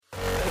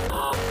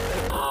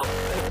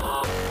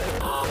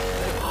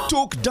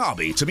Talk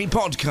Derby to be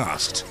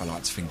podcast. I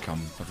like to think I'm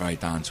a very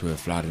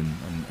down-to-earth lad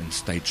and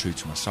stay true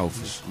to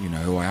myself as, you know,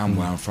 who I am,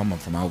 where I'm from. I'm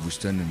from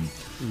Elveston and,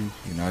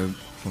 you know,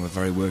 from a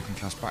very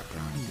working-class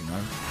background, you know.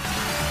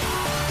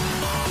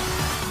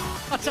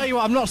 I tell you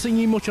what, I'm not seeing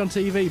you much on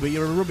TV, but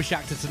you're a rubbish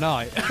actor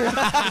tonight.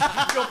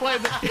 You're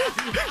playing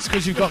it's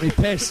because you've got me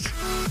pissed.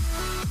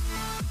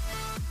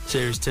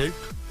 Series 2.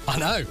 I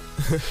know.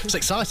 It's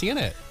exciting,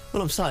 isn't it?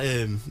 Well, I'm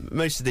sat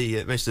most of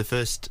the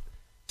first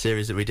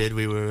series that we did,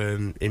 we were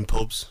in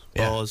pubs,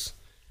 bars,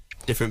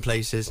 different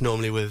places,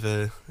 normally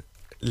with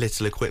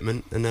little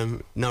equipment,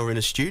 and now we're in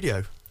a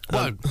studio.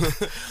 Well,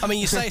 I mean,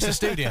 you say it's a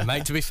studio,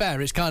 mate. To be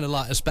fair, it's kind of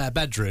like a spare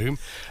bedroom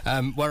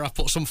where I've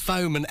put some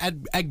foam and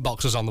egg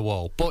boxes on the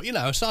wall. But, you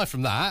know, aside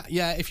from that,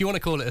 yeah, if you want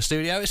to call it a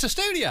studio, it's a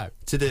studio.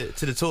 To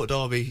the Talk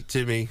Derby,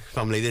 to me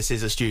family, this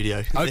is a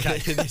studio.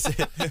 Okay.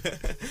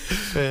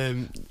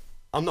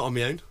 I'm not on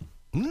my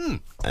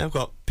own. I've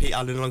got Pete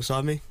Allen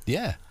alongside me.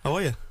 Yeah. How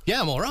are you?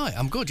 Yeah, I'm all right.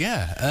 I'm good,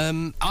 yeah.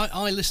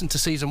 I listened to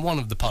season 1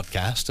 of the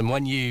podcast, and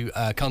when you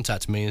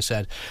contacted me and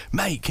said,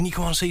 mate, can you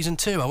come on season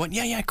 2? I went,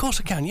 yeah, of course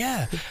I can,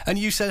 yeah. And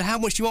you said, how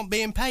much do you want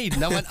being paid?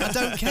 And I went, I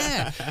don't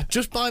care.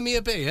 Just buy me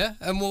a beer,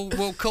 and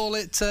we'll call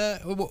it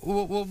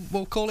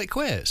we'll call it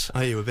quits.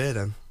 Oh, you a beer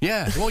then?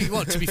 Yeah.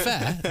 Well, to be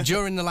fair,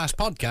 during the last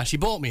podcast, you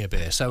bought me a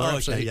beer, so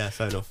yeah,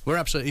 fair enough. We're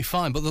absolutely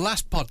fine. But the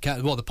last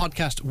podcast, the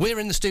podcast, we're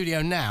in the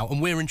studio now,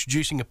 and we're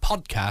introducing a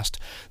podcast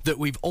that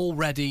we've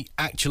already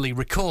actually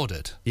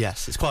recorded.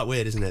 Yes, it's quite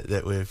weird, isn't it,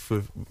 that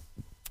we've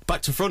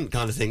back to front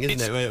kind of thing,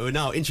 isn't it? We're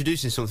now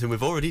introducing something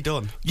we've already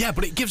done. Yeah,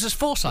 but it gives us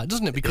foresight,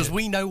 doesn't it? Because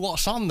we know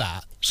what's on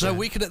that. So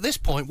we can, at this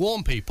point,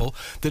 warn people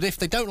that if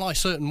they don't like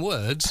certain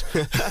words,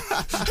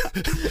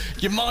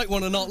 you might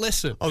want to not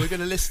listen. Are we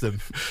going to list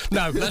them?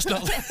 No, let's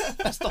not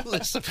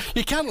list them.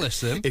 You can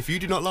list them. If you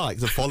do not like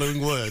the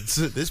following words,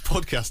 this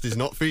podcast is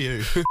not for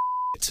you.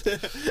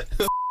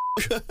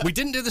 We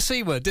didn't do the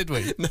C word, did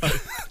we? No.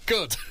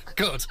 Good.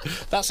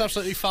 That's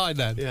absolutely fine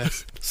then.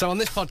 Yes. So on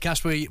this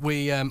podcast, we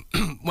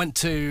went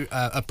to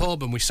a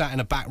pub and we sat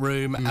in a back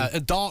room, a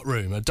darts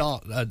room,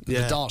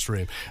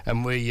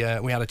 and we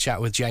had a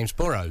chat with James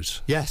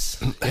Burrows. Yes.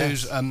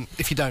 Who's,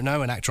 if you don't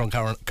know, an actor on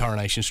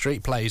Coronation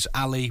Street, plays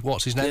Ali.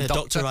 What's his name? Yeah,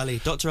 Dr. Ali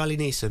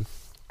Neeson.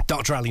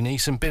 Dr. Ali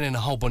Neeson, been in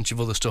a whole bunch of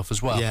other stuff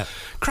as well. Yeah.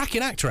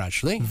 Cracking actor,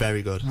 actually.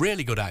 Very good.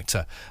 Really good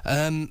actor.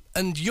 And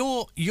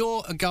you're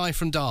a guy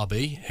from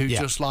Derby who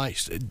just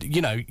likes,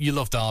 you know, you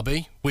love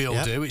Derby. We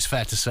all do, it's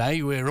fair to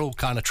say. We're all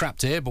kind of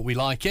trapped here, but we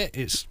like it.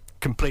 It's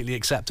completely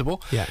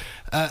acceptable. Yeah.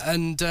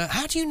 And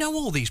how do you know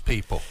all these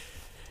people?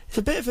 It's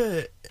a bit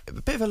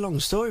of a long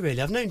story,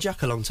 really. I've known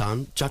Jack a long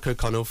time. Jack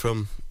O'Connell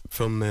from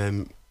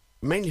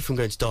mainly from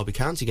going to Derby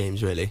County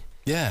games, really.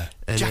 Yeah,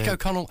 and Jack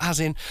O'Connell,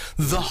 as in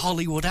the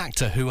Hollywood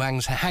actor who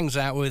hangs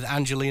out with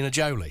Angelina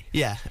Jolie.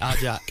 Yeah, our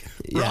Jack.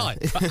 Right,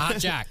 our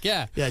Jack.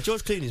 Yeah. Yeah,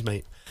 George Clooney's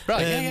mate.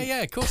 Right.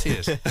 Yeah. Of course he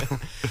is.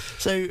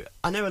 So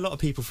I know a lot of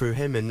people through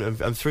him,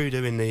 and through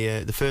doing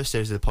the first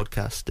series of the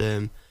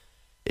podcast.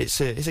 It's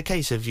a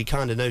case of you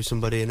kind of know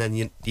somebody, and then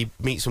you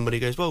meet somebody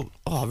who goes, well,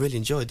 I really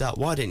enjoyed that.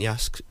 Why didn't you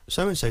ask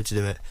so and so to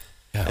do it?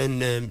 Yeah.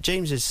 And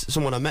James is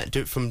someone I met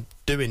from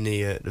doing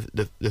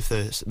the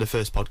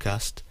first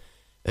podcast.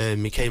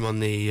 He came on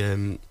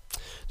the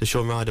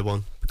Shaun Ryder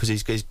one because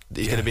he's going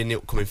to be in the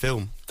upcoming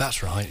film.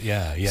 That's right,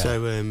 yeah.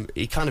 So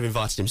he kind of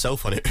invited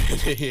himself on it.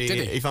 Did he?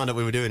 He found out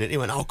we were doing it. He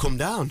went, "I'll come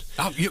down."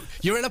 Oh,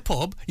 you're in a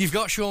pub. You've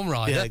got Shaun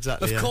Ryder. Yeah,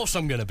 exactly. Of course,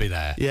 I'm going to be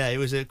there. Yeah, it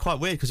was quite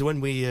weird because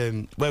when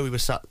we where we were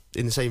sat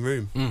in the same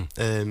room,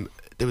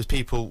 there was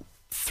people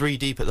 3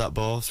 deep at that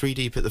bar, 3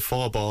 deep at the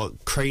far bar,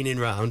 craning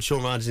round.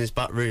 Shaun Ryder's in his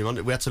back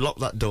room. We had to lock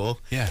that door.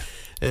 Yeah.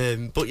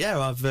 But yeah,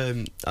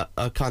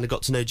 I kind of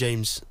got to know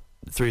James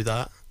through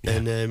that,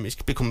 and he's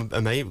become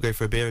a mate. We go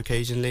for a beer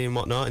occasionally and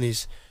whatnot, and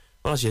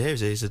as you hear,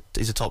 he's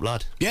a top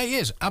lad. Yeah, he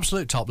is,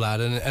 absolute top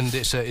lad, and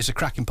it's a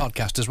cracking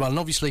podcast as well. And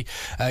obviously,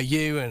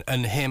 you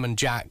and him and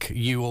Jack,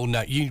 you all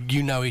know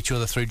you know each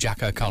other through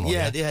Jack O'Connell.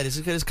 Yeah.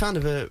 There's kind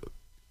of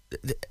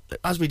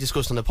as we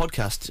discussed on the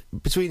podcast,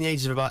 between the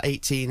ages of about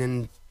 18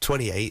 and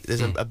 28,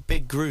 there's a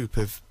big group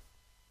of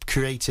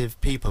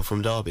creative people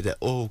from Derby that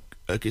all.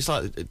 It's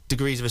like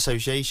degrees of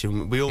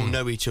association. We all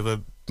know each other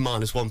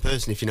minus one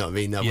person, if you know what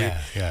I mean.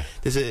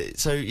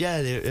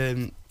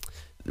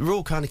 We're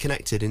all kind of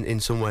connected in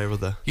some way or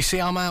other. You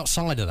see, I'm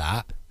outside of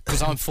that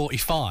because I'm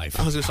 45.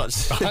 I was going to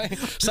say, right?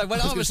 So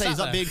when I was say, is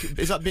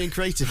that being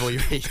creative for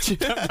your age?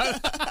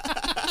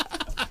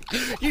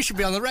 You should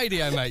be on the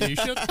radio, mate. You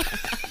should.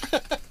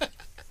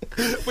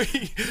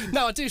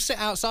 No, I do sit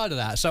outside of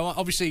that. So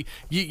obviously,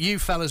 you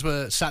fellas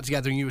were sat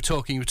together and you were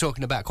talking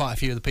about quite a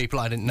few of the people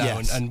I didn't know.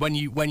 Yes. And when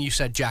you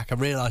said Jack, I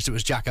realised it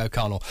was Jack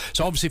O'Connell.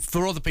 So obviously,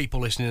 for other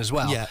people listening as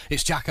well,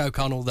 it's Jack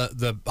O'Connell,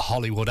 the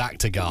Hollywood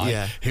actor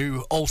guy,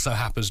 who also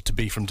happens to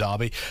be from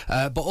Derby.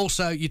 But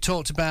also, you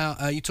talked about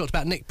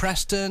Nick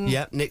Preston.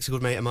 Yeah, Nick's a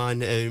good mate of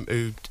mine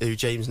who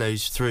James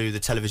knows through the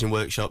television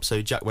workshop.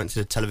 So Jack went to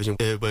the television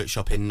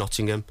workshop in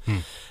Nottingham,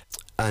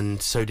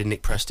 and so did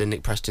Nick Preston.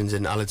 Nick Preston's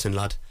an Allerton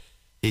lad.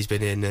 He's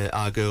been in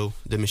Our Girl,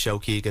 the Michelle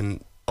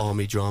Keegan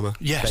army drama.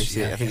 Yes,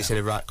 basically. yeah, I think it's in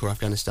Iraq or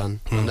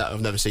Afghanistan.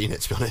 I've never seen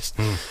it, to be honest.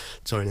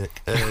 Sorry,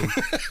 Nick.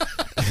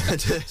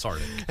 Sorry,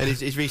 Nick. And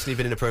he's recently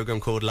been in a programme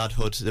called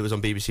Ladhood that was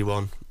on BBC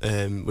One,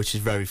 which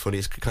is very funny.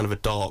 It's kind of a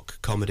dark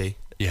comedy,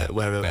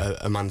 where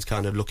a man's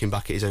kind of looking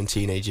back at his own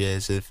teenage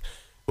years of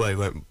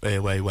where he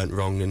went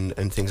wrong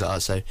and things like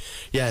that. So,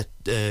 yeah,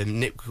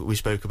 Nick, we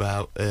spoke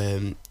about.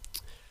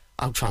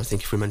 I'm trying to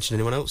think if we mentioned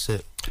anyone else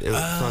that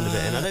found a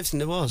bit in. I don't think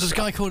there was. There's a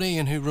guy called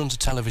Ian who runs a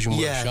television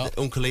workshop. Yeah,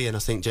 Uncle Ian, I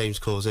think James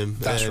calls him.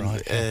 That's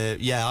right.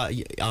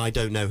 I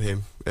don't know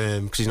him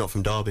because he's not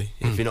from Derby.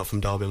 If you're not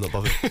from Derby, I'm not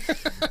bothered.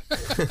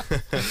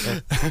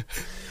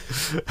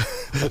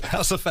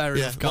 That's a fair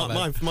enough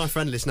comment. My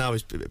friend list now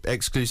is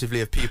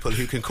exclusively of people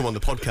who can come on the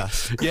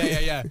podcast.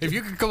 Yeah. If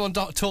you can come on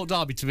Talk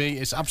Derby to me,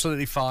 it's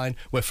absolutely fine.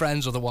 We're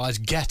friends, otherwise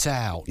get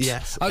out.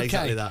 Yes, okay.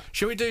 exactly that.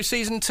 Shall we do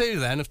season 2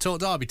 then of Talk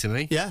Derby to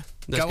me? Yeah,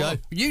 let's go. On.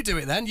 You do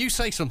it then. You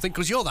say something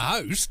because you're the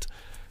host.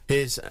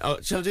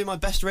 Shall I do my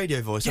best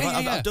radio voice?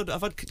 I've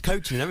had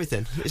coaching and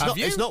everything.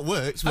 It's not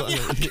worked. But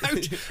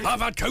I've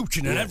had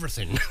coaching and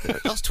everything.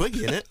 That's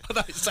twiggy, isn't it?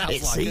 It sounds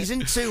it's like season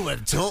 2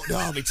 of Talk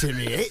Derby to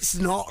me. It's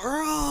not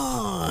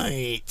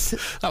right.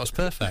 That was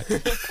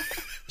perfect.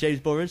 James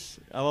Burrows,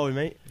 how are we,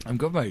 mate? I'm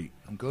good, mate.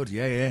 I'm good.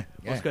 Yeah.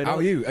 What's going How on?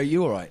 are you? Are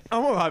you all right?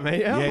 I'm all right,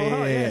 mate. I'm all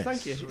right. Yeah.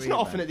 Thank you. Sweet, It's not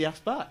often man. at the ass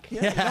back.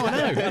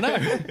 I know.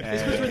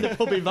 It's because we're in the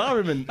pub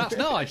environment. That's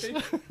nice.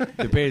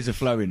 The beers are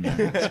flowing, man.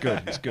 It's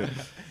good. It's good.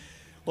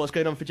 What's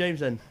going on for James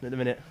then at the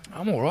minute?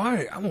 I'm all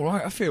right.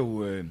 I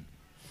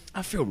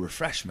feel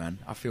refreshed, man.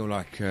 I feel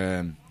like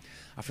a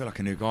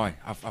new guy.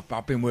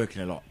 I've been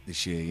working a lot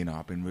this year. You know,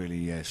 I've been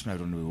really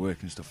snowed under with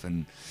work and stuff.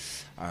 And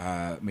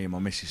me and my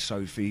missus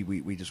Sophie,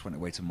 we just went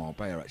away to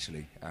Marbella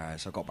actually.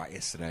 So I got back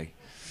yesterday,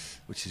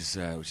 which is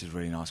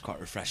really nice, quite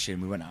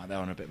refreshing. We went out there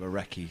on a bit of a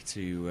recce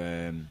to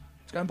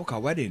go and book our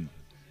wedding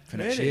for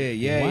next year.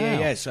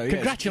 Yeah. So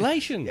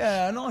congratulations.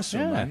 Yeah, nice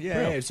one, man. Yeah,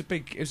 brilliant.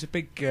 it was a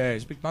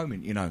big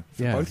moment, you know,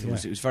 for both of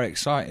us. It was very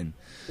exciting.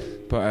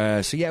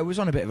 But it was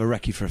on a bit of a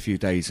recce for a few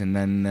days, and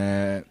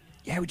then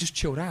we just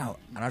chilled out,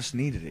 and I just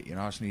needed it. You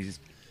know, I just needed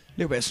a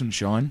little bit of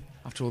sunshine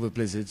after all the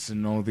blizzards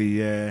and all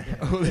the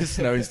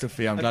snow and stuff.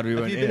 Yeah, I'm glad we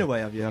went. Have you been away?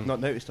 Have you? I've not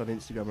noticed on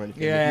Instagram or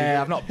anything. Yeah,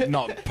 I've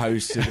not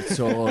posted at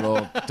all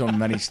or done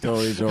many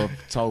stories or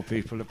told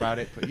people about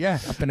it. But yeah,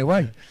 I've been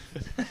away.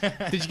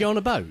 Did you go on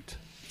a boat?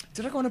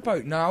 Did I go on a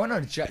boat? No, I went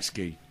on a jet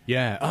ski.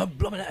 Yeah. Oh,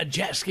 blooming a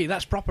jet ski.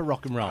 That's proper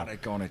rock and roll. I had to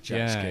go on a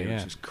jet ski,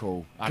 which was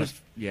cool. Am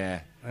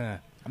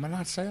I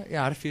allowed to say that?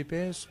 Yeah, I had a few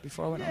beers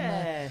before I went on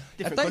there.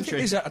 Different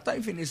country. I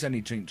don't think there's any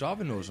drink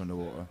driving laws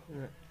underwater.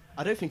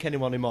 I don't think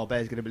anyone in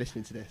Marbella is going to be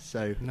listening to this,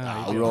 so...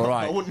 No, you're all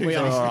right. I wouldn't we lose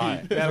are any right.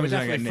 sleep. We're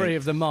definitely free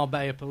of the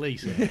Marbella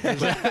police.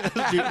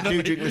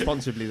 do drink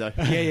responsibly, though.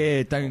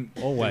 Yeah, don't...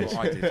 Always. Do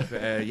what I did.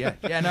 But,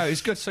 yeah, no,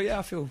 it's good. So, yeah,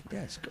 I feel...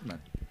 Yeah, it's good,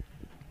 man.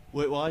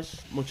 Work-wise,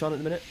 much on at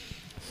the minute?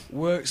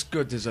 Work's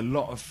good. There's a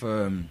lot of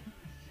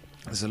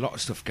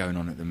stuff going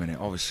on at the minute.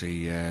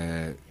 Obviously,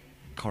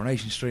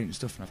 Coronation Street and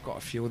stuff, and I've got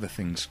a few other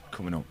things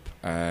coming up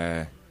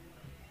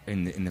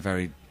in the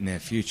very near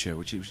future,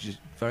 which is just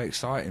very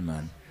exciting,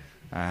 man.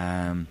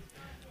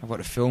 I've got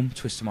a film,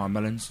 Twist of My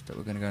Melons, that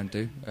we're going to go and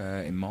do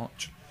in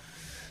March.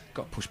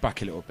 Got pushed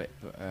back a little bit,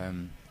 but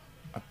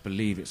I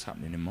believe it's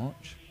happening in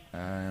March.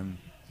 And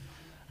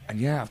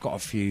yeah, I've got a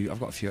few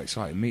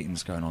exciting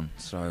meetings going on.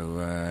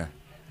 So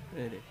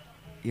Really?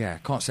 yeah,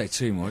 can't say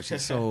too much.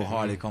 It's all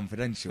highly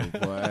confidential.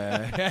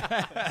 But,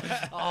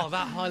 Oh,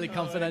 that highly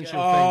confidential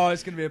oh, thing.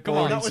 it's going to be a Come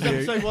on, boring That was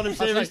interview. episode 1 of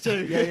Series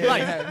 2.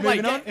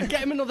 Mate,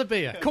 get him another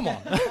beer. Come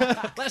on.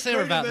 Let's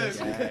hear about this.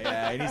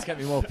 Yeah, he needs to get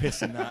me more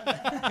piss than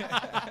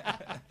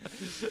that.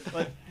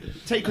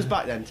 Take us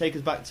back then. Take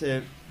us back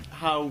to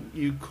how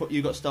you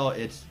got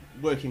started,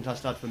 working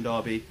class dad from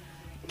Derby,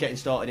 getting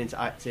started into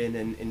acting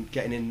and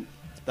getting in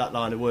that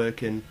line of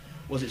work. And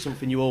was it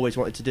something you always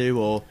wanted to do,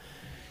 or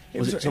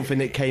was it something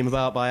that came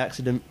about by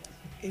accident?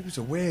 It was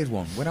a weird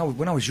one. When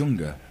I was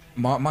younger,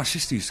 my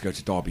sister used to go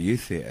to Derby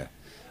Youth Theatre,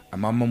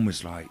 and my mum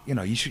was like, you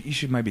know, you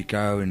should maybe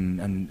go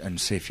and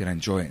see if you'll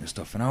enjoy it and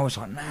stuff. And I was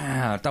like,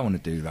 nah, I don't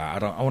want to do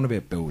that. I want to be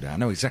a builder. I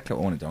know exactly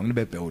what I want to do. I'm going to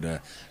be a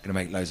builder. I'm going to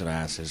make loads of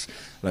houses,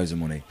 loads of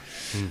money.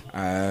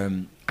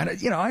 And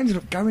you know, I ended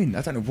up going.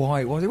 I don't know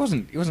why it was. It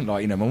wasn't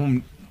like, you know, my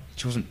mum,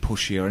 she wasn't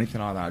pushy or anything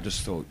like that. I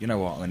just thought, you know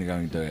what, I'm going to go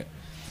and do it.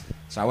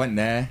 So I went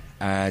there,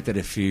 did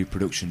a few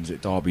productions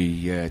at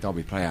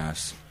Derby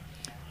Playhouse,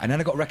 and then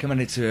I got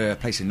recommended to a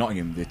place in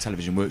Nottingham, the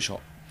Television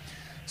Workshop.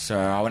 So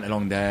I went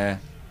along there.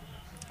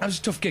 It was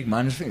a tough gig,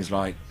 man. I think it's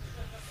like,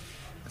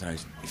 I don't know,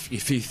 a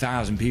few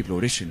thousand people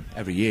audition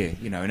every year,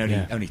 you know,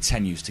 and only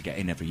 10 used to get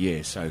in every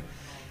year. So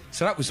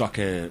that was like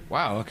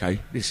wow, okay,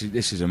 this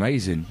is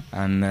amazing.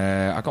 And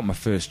I got my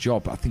first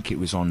job. I think it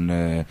was on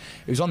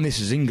This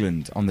Is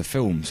England on the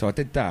film. So I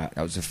did that.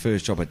 That was the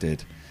first job I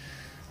did.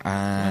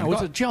 And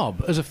Wow,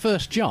 as a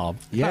first job?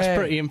 Yeah. That's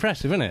pretty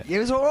impressive, isn't it? Yeah, it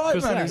was all right,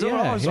 man. It was all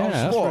right. I that's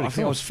think I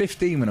really was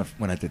 15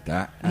 when I did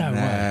that. No And,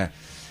 way.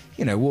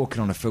 you know,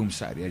 walking on a film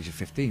set at the age of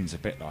 15 is a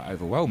bit like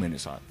overwhelming.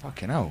 It's like,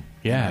 fucking hell.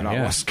 Yeah, You know, like,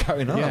 yeah. what's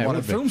going on? Yeah, I'm it on a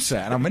would be. film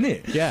set and I'm in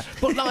it. Yeah,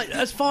 but like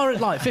as far as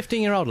like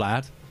 15-year-old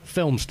lad,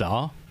 film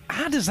star.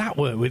 How does that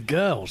work with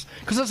girls?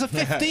 Because as a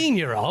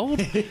 15-year-old,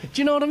 do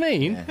you know what I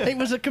mean? It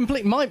was a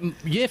complete. My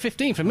year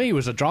 15 for me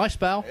was a dry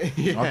spell.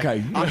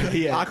 Okay.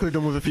 I could have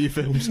done with a few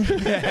films.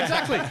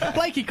 Exactly.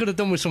 Blakey could have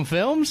done with some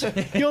films.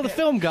 You're the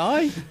film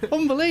guy.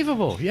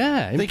 Unbelievable.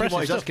 Yeah. I think Impressive what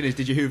he's stuff. asking is,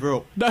 did you hoover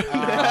up?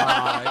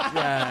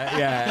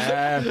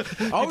 Yeah. You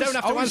don't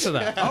have to answer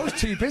that. I was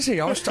too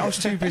busy. I was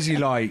too busy,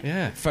 like,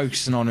 Yeah.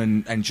 focusing on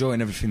and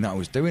enjoying everything that I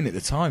was doing at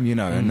the time, you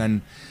know,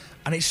 and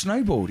it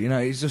snowballed, you know.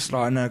 It's just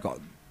like, and I got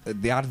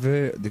the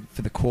advert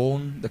for the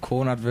corn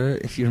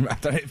advert. If you, I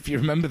don't know if you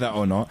remember that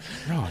or not.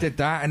 Right. Did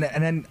that, and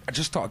then I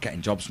just started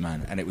getting jobs,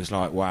 man, and it was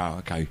like, wow,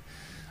 okay,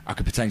 I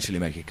could potentially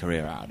make a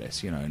career out of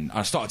this, you know. And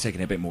I started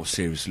taking it a bit more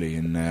seriously,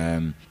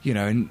 and you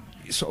know, and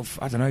sort of,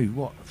 I don't know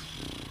what,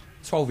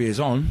 12 years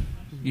on,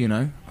 you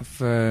know, I've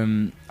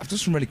done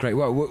some really great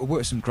work. I've worked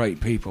with some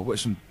great people.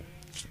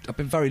 I've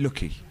been very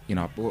lucky, you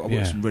know. I've worked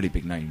with some really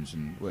big names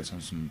and worked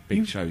on some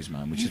big shows,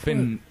 man, which has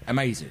been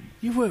amazing.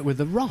 You worked with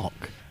The Rock.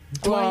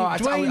 Well,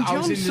 Dwayne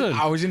Johnson.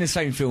 I was in the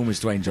same film as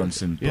Dwayne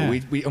Johnson, but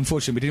Yeah. we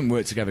unfortunately we didn't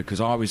work together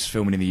because I was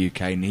filming in the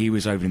UK and he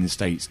was over in the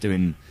States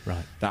doing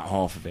Right. that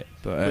half of it.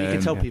 But But you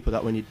can tell yeah. people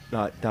that when you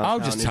like downtown. I'll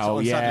just and tell,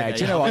 on yeah. Saturday,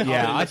 Do you know what? I've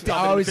Yeah, been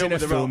I was in a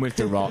The film Rock. with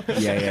The Rock.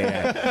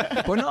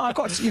 Yeah. But no, I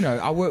got to, you know,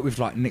 I worked with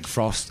like Nick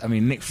Frost. I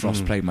mean, Nick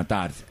Frost played my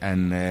dad,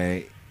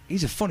 and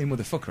he's a funny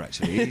motherfucker.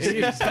 Actually,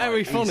 He's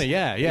very funny.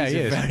 Yeah, he's he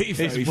a is. very,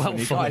 very He's well funny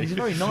guy. funny. He's a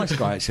very nice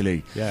guy,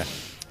 actually.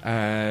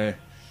 Yeah.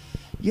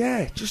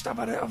 Yeah, just I've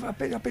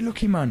been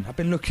lucky, man. I've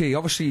been lucky.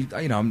 Obviously,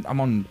 you know, I'm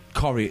on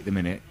Corrie at the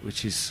minute,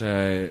 which is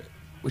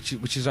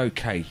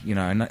okay, you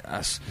know, and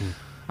that's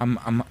I'm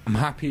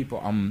happy,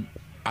 but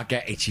I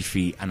get itchy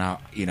feet, and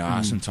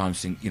I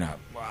sometimes think, you know,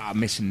 I'm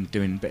missing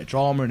doing a bit of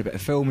drama and a bit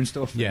of film and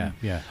stuff. Yeah, and,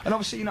 yeah. And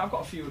obviously, you know, I've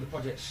got a few other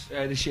projects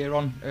this year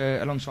on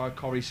alongside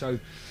Corrie, so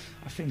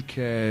I think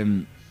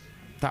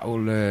that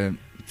will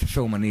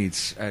fulfil my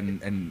needs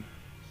and.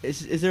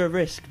 Is there a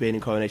risk being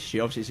in Coronation Street?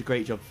 Obviously, it's a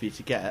great job for you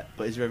to get,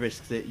 but is there a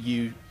risk that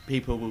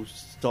people will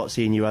start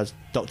seeing you as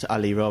Dr.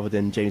 Ali rather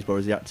than James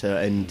Burrows the actor,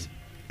 and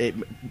it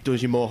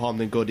does you more harm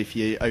than good if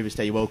you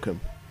overstay your welcome?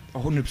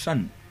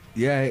 100%.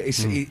 Yeah,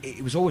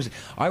 it was always.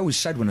 I always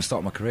said when I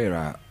started my career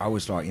out, I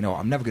was like, you know,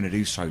 I'm never going to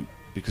do soap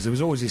because there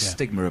was always this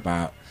stigma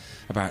about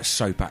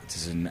soap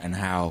actors and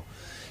how,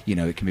 you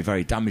know, it can be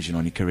very damaging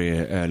on your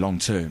career long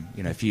term.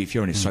 You know, if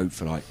you're in a soap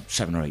for like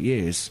 7 or 8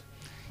 years,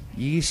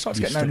 you start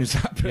to get known as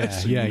that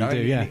person. Yeah, you know, you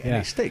do. Yeah, and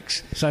it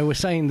sticks. So we're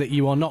saying that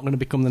you are not going to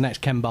become the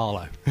next Ken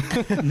Barlow.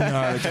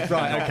 No,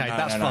 Right, okay,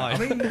 that's fine. I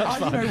mean, you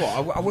know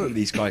what? I work with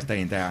these guys day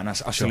in day out, and I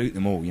salute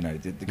them all. You know,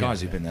 the guys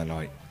who've been there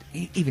like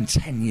even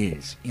 10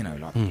 years. You know,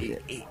 like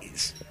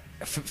it's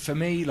for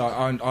me. Like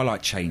I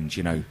like change.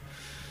 You know,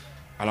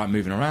 I like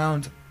moving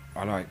around.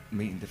 I like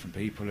meeting different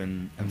people,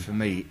 and for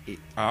me,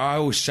 I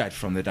always said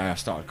from the day I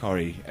started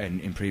Corrie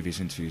and in previous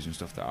interviews and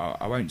stuff that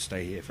I won't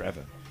stay here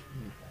forever.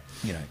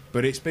 You know,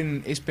 but it's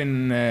been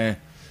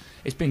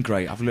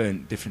great. I've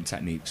learned different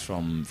techniques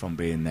from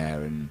being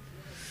there and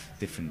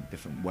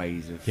different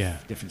ways of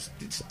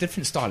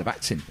different style of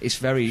acting. It's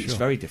very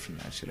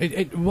different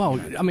actually.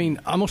 Well, I mean,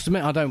 I must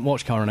admit I don't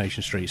watch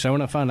Coronation Street. So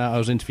when I found out I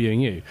was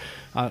interviewing you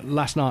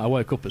last night, I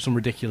woke up at some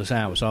ridiculous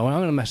hour. So I'm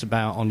going to mess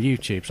about on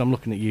YouTube. So I'm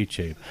looking at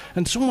YouTube,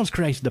 and someone's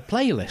created a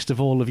playlist of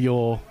all of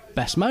your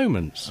best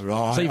moments.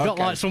 Right, so you've got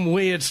like some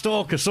weird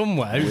stalker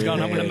somewhere who's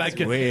gone, I'm going to make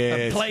a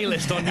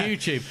playlist on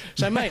YouTube.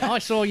 So mate, I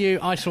saw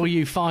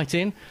you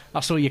fighting,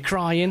 I saw you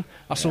crying,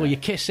 I saw you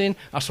kissing,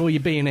 I saw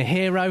you being a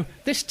hero.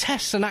 This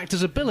tests an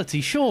actor's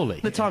ability, surely.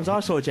 The times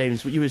I saw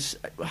James, you was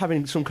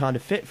having some kind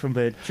of fit from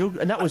a drug,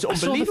 and that was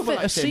unbelievable. I saw the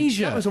fit, a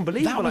seizure. That was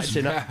unbelievable. That was-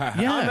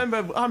 acting. yeah.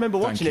 I remember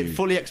watching Thank it, you.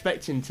 fully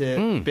expecting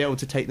to be able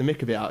to take the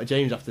mick a bit out of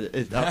James after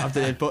this,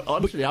 but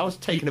honestly, I was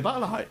taken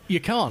aback. Like, You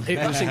can't.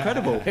 that's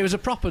incredible. It was a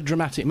proper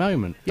dramatic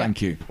moment.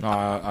 Thank you.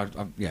 I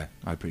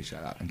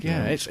appreciate that. Thank you.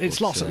 Yeah,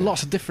 it's lots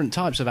of different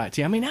types of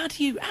acting. I mean, how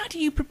do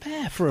you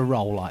prepare for a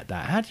role like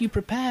that? How do you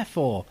prepare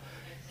for,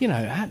 you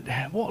know,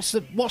 what's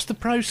the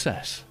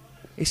process?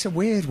 It's a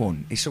weird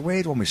one. It's a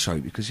weird one with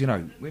soap because, you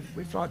know,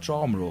 with like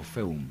drama or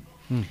film,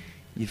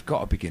 you've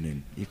got a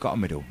beginning, you've got a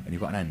middle, and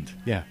you've got an end.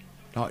 Yeah.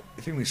 Like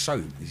the thing with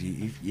soap is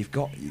you've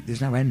got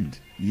there's no end.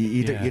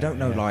 You don't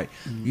know like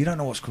you don't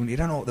know what's coming. You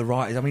don't know what the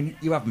right is. I mean,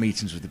 you have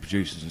meetings with the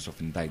producers and stuff,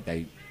 and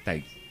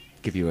they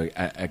give you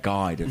a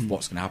guide of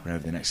what's going to happen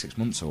over the next 6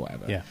 months or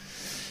whatever. Yeah.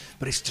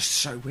 But it's just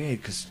so weird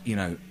because, you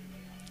know,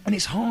 and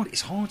it's hard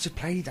to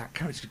play that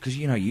character because,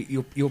 you know,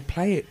 you'll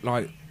play it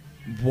like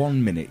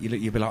 1 minute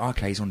you'll be like,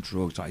 okay, he's on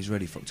drugs, like he's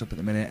really fucked up at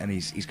the minute, and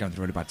he's going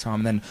through a really bad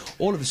time, and then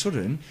all of a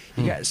sudden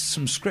you get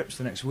some scripts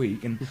the next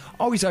week, and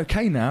he's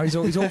okay now, he's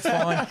all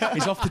fine,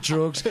 he's off the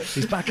drugs,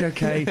 he's back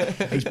okay,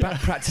 he's back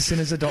practicing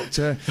as a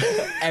doctor,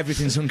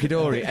 everything's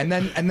hunky-dory, and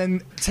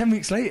then 10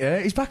 weeks later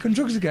he's back on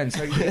drugs again.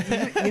 So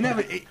you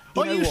never.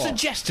 Are you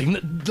suggesting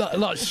that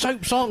like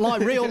soaps aren't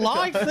like real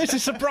life? This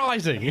is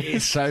surprising.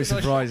 It's so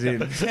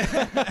surprising.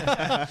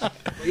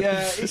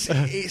 Yeah,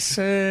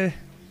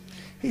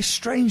 it's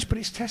strange, but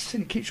it's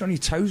testing. It keeps you on your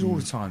toes all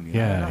the time. You know?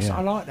 Yeah,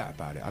 I like that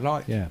about it. I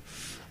like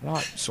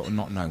sort of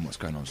not knowing what's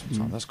going on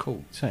sometimes. That's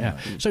cool. So, yeah.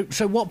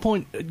 So what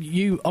point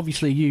you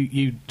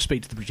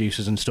speak to the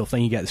producers and stuff,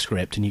 then you get the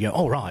script and you go,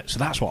 oh right, so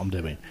that's what I'm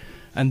doing.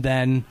 And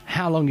then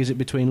how long is it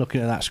between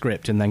looking at that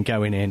script and then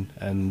going in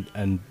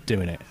and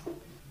doing it?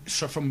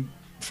 So from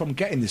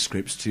getting the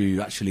scripts to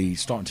actually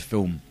starting to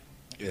film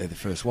the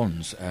first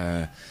ones,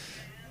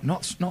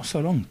 not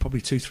so long,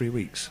 probably 2-3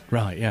 weeks.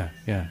 Right,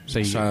 yeah.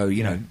 So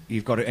you know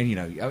you've got it, and you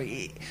know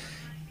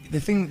the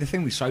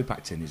thing with soap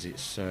acting is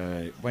it's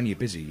when you're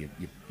busy,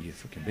 you're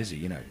fucking busy,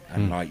 you know,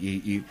 and like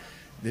you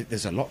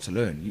there's a lot to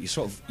learn. You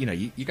sort of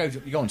you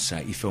go on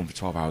set, you film for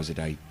 12 hours a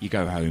day, you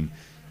go home,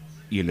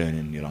 you're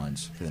learning your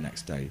lines for the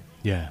next day.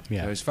 Yeah.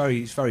 So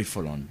it's very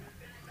full on.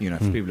 You know,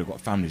 for people who've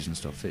got families and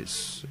stuff,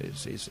 it's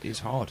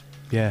hard.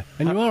 Yeah,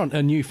 and you are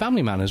a new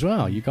family man as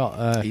well. You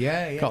got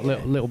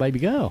little baby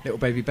girl, little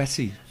baby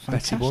Betty,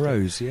 Fantastic. Betty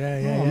Burrows.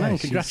 Yeah. Oh man,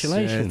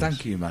 congratulations!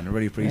 Thank you, man. I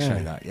really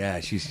appreciate that.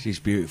 Yeah, she's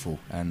beautiful,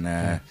 and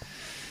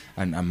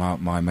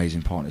my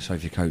amazing partner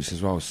Sophie Coates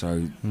as well.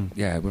 So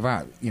yeah,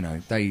 without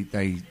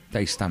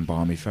they stand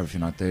by me for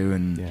everything I do,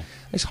 and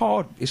it's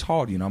hard. It's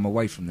hard, you know. I'm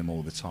away from them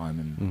all the time,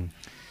 and.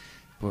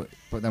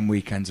 But then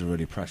weekends are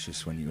really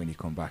precious when you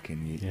come back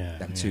and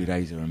them 2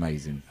 days are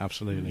amazing.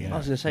 Absolutely. I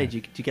was going to say, do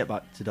you get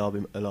back to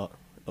Derby a lot,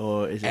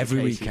 or is it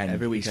every weekend?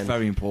 Every weekend, it's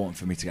very important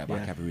for me to get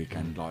back every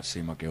weekend, like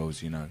see my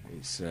girls. You know,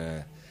 it's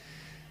a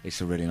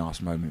really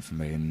nice moment for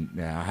me,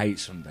 and I hate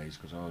Sundays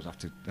because I always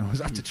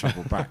have to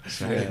travel back.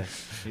 So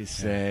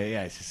it's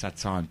a sad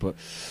time, but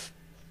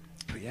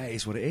yeah,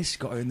 it's what it is. You've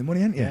got to earn the money,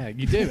 haven't you? Yeah,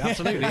 you do.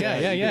 Absolutely.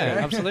 Yeah.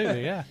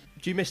 Absolutely. Yeah.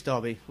 Do you miss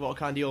Derby? What are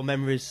kind of your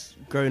memories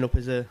growing up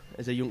as a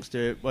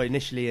youngster? Well,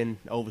 initially in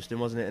Ulverston,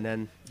 wasn't it, and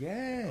then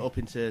up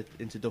into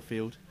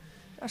Duffield.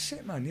 That's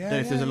it, man. Yeah. I don't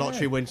know if there's a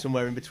lottery win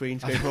somewhere in between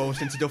to go from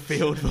Ulverston to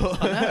Duffield. But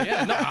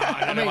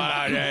I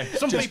mean,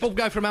 some people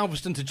go from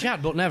Ulverston to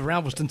Chad, but never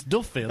Ulverston to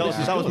Duffield.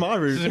 That was my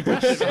route.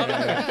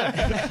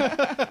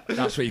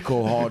 That's what you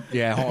call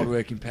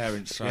hard-working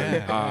parents. So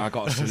I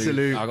got to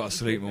salute. I got to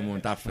salute my mum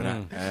and dad for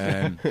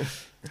that.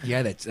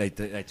 Yeah,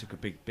 they took a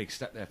big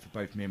step there for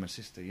both me and my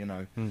sister. You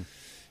know,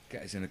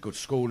 get us in a good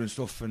school and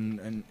stuff,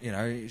 and you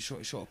know, it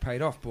sort of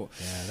paid off. But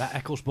that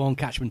Ecclesbourne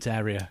catchment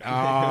area.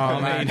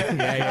 Oh man,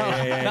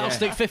 yeah. That'll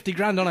stick 50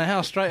 grand on a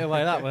house straight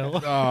away. That will.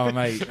 Oh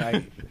mate,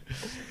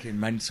 fucking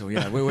mental.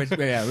 Yeah,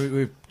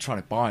 we're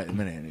trying to buy it at the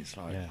minute, and it's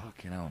like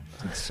fucking hell,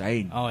 it's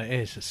insane. Oh, it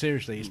is.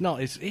 Seriously, it's not.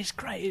 It's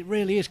great. It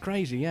really is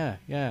crazy. Yeah.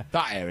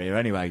 That area,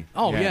 anyway.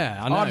 Oh yeah,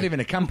 I know. I'd live in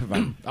a camper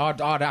van.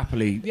 I'd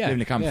happily live in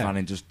a camper van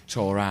and just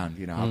tour around.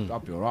 You know,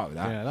 I'd be all right with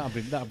that. Yeah,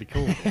 that'd be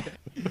cool.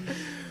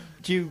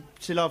 Do you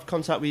still have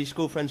contact with your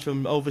school friends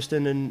from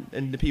Ulverston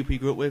and the people you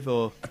grew up with,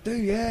 or? I do,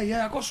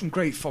 yeah. I got some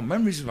great fond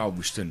memories of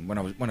Ulverston when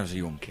I was a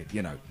young kid.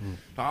 You know,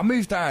 like, I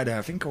moved out there.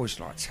 I think I was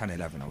like 10,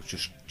 11. I was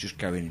just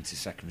going into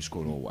secondary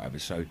school or whatever.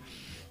 So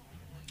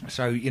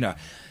you know,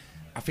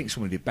 I think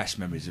some of the best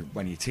memories of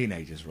when you're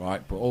teenagers,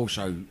 right? But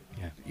also,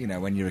 you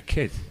know, when you're a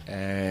kid.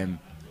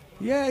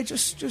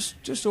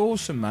 Just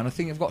awesome, man. I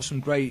think I've got some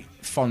great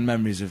fond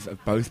memories of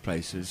both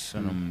places,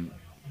 and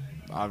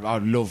I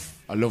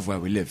love where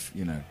we live,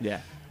 you know. Yeah.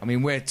 I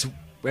mean, we're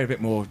a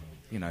bit more,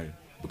 you know,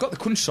 we've got the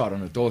countryside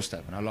on the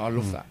doorstep, and I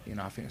love that. You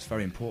know, I think it's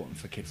very important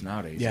for kids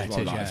nowadays. Yeah, as well,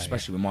 it is, like,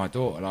 especially with my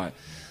daughter. Like,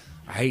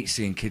 I hate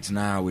seeing kids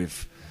now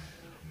with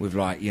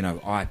like, you know,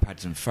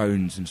 iPads and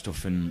phones and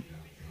stuff, and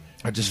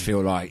I just feel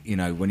like, you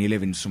know, when you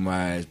live in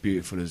somewhere as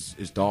beautiful as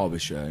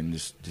Derbyshire, and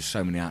there's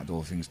so many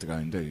outdoor things to go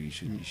and do, you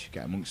should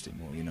get amongst it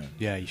more, you know.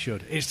 Yeah, you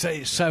should. It's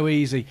so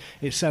easy.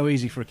 It's so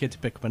easy for a kid to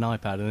pick up an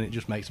iPad, and it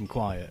just makes them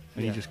quiet.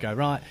 And you just go,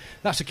 right,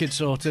 that's a kid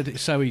sorted.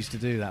 It's so easy to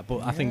do that.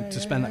 But I think to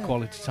spend that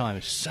quality time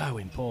is so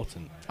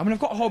important. I mean, I've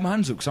got to hold my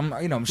hands up, because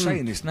I'm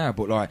saying this now,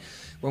 but like,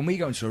 when we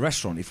go into a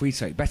restaurant, if we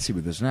take Betty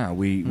with us now,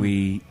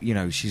 we you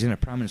know, she's in a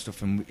pram and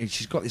stuff, and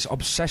she's got this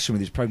obsession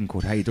with this program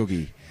called Hey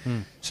Dougie.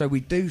 So we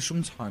do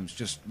sometimes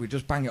we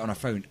just bang it on our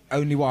phone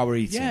only while we're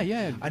eating.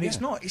 And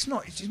it's not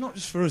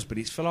just for us, but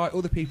it's for like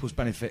other people's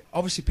benefit.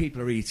 Obviously, people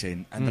are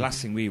eating, and the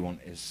last thing we want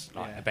is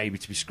like a baby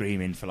to be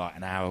screaming for like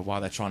an hour while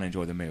they're trying to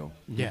enjoy the meal.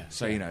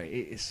 So you know,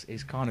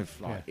 it's kind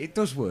of like it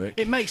does work.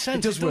 It makes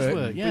sense. It does work.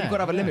 But you've got to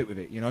have a limit with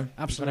it, you know.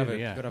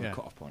 Absolutely. You've got to have a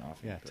cut-off point. I think.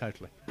 Yeah,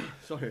 totally.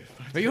 Sorry.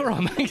 Are you all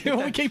right, mate? Are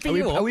we keeping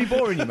you up? Are we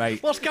boring you,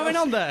 mate? What's going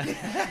on there?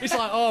 It's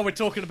like, we're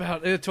talking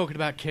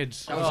about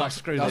kids. That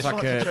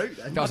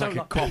was like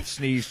a cough,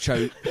 sneeze,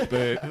 choke,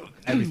 burp.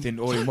 everything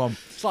all in one.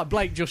 It's like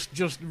Blake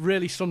just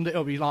really summed it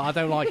up. He's like, I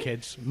don't like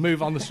kids.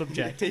 Move on the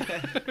subject.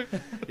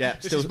 Yeah,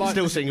 This is my-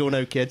 still single,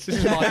 no kids. This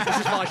is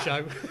my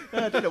show.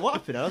 I don't know what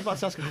happened. I was about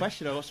to ask a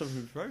question. I got something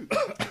in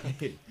my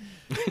throat.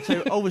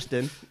 So,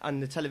 Ulverston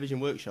and the television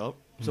workshop,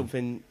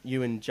 something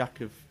you and Jack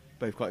have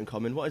both got in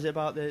common. What is it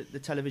about the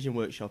television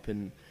workshop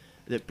and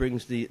that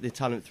brings the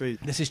talent through?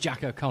 This is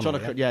Jack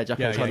O'Connell. Jack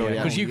O'Connell.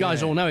 Because you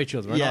guys all know each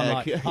other, and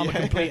Yeah, I'm a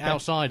complete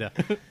outsider.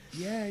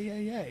 Yeah.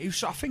 It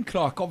was, I think,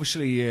 like,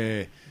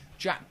 obviously,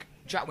 Jack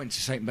went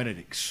to St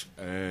Benedict's.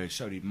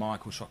 So did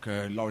Michael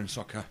Soccer, Lauren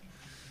Soccer.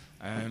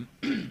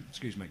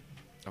 Excuse me,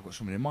 I've got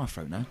something in my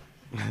throat now.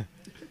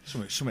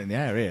 something in the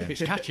air here.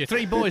 It's catchy.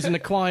 3 boys in a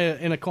quiet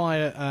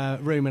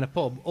room in a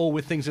pub, all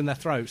with things in their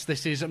throats.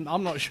 This is.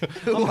 I'm not sure.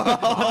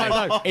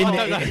 I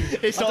don't know.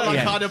 It's not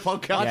that kind of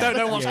podcast. I don't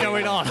know what's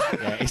going on.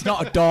 Yeah, it's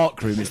not a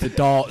dark room, it's the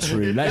darts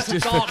room. Let's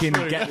just Darts fucking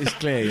room. get this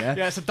clear, yeah?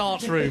 Yeah, it's a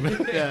darts room.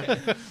 Yeah.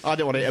 I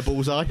don't want to hit a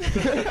bullseye.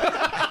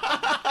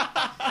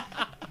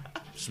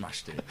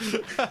 Smashed it.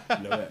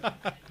 Love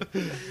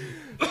it.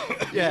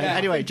 Yeah.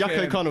 Anyway, Jack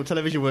O'Connell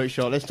television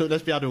workshop.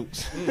 Let's be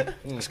adults.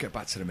 Let's get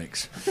back to the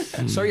mix.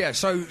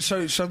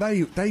 So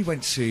they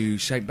went to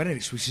St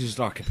Benedict's, which is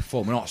like a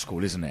performing arts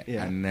school, isn't it?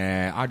 Yeah. And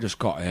I just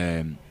got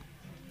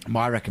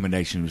my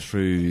recommendation was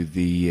through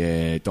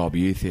the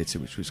Derby Youth Theatre,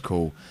 which was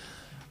cool.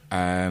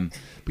 But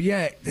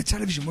yeah, the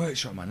television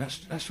workshop, man.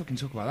 Let's fucking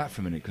talk about that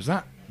for a minute, because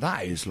that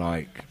is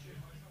like,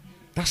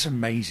 that's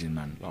amazing,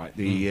 man. Like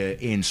the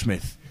Ian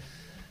Smith,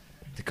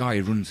 the guy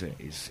who runs it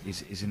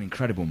is an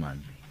incredible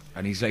man.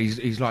 And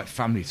he's like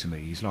family to me.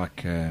 He's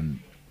like, I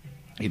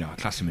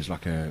class him as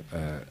like an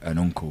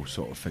uncle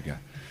sort of figure.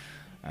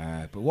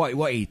 But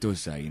what he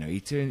does there,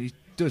 he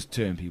does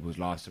turn people's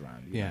lives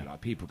around. You know,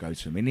 like people go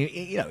to him, and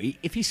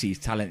if he sees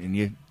talent in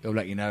you, he'll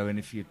let you know. And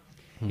if you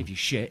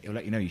shit, he'll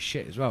let you know you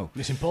shit as well.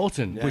 It's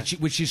important,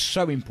 which is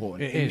so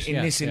important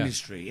in this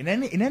industry. In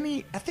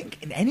any, I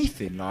think in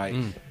anything like,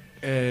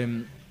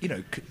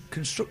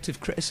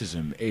 constructive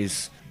criticism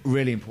is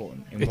really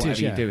important in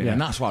whatever you're doing, and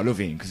that's why I love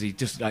Ian, because he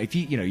just like, if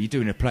you're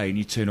doing a play and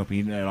you turn up and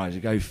you realise,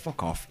 you go,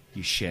 fuck off,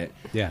 you shit,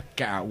 get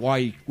out.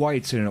 Why are you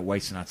turning up,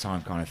 wasting our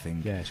time, kind of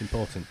thing. Yeah, it's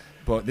important.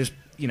 But there's,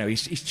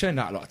 he's turned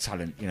out a lot of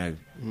talent.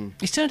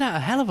 He's turned out a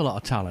hell of a lot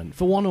of talent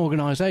for one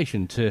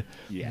organisation to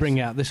bring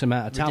out this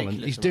amount of talent.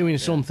 Ridiculous He's doing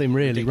something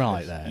really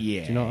right there.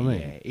 Yeah, do you know what I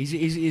mean? Yeah.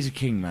 He's a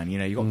king, man.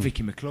 You got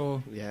Vicky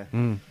McClure. Yeah.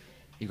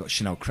 You got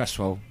Chanel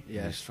Cresswell.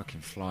 Yeah. Who's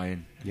fucking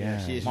flying.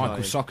 Yeah. She is Michael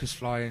flying. Soccer's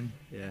flying.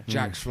 Yeah.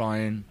 Jack's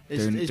flying.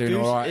 Is doing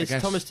all right, I Is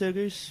guess. Thomas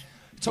Turgoose?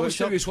 Thomas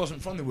workshop? Turgoose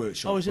wasn't from the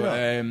workshop. Oh, is he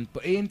not?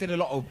 But Ian did a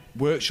lot of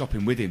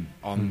workshopping with him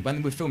on when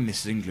we were filming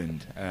This Is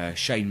England.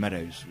 Shane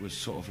Meadows was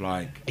sort of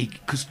like,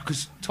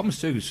 because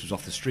Thomas Turgoose was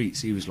off the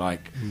streets. He was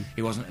like,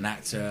 he wasn't an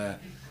actor.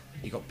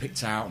 He got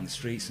picked out on the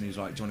streets, and he was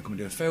like, "Do you want to come and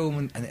do a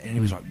film?" And he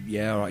was like,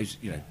 "Yeah, all right." He's,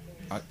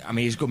 I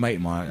mean, he's a good mate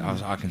of mine.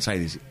 I can say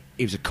this.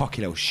 He was a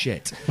cocky little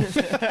shit.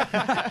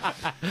 I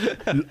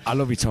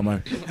love you,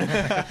 Tomo.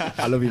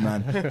 I love you,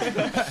 man.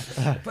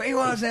 But he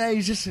was there. He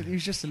was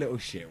just a little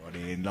shit,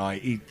 wasn't he? And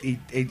like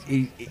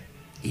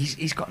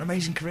he's got an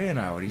amazing career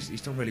now, and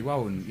he's done really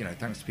well. And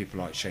thanks to people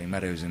like Shane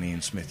Meadows and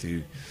Ian Smith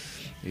who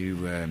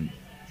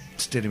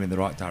steered him in the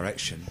right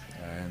direction.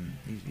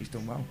 He's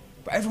done well.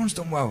 But everyone's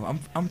done well.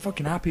 I'm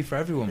fucking happy for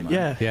everyone,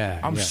 man. Yeah.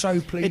 I'm so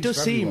pleased. It does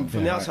for seem everyone.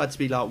 from the outside to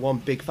be like one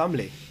big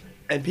family.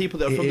 And people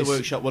that are It from is. the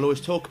workshop will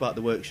always talk about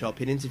the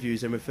workshop in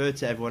interviews and refer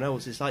to everyone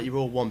else. It's like you're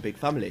all one big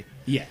family.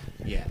 Yeah.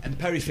 And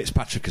Perry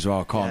Fitzpatrick as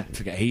well. I can't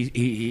forget.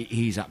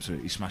 He's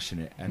absolutely smashing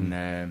it.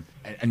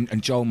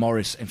 And Joel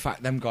Morris. In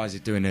fact, them guys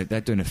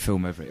they're doing a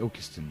film over at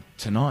Ilkeston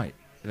tonight.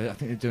 I think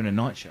they're doing a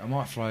night show. I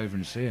might fly over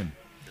and see them.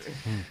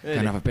 Really?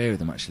 And have a beer with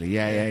them, actually.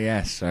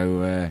 Yeah.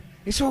 So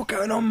it's all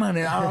going on, man.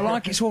 I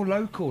like it's all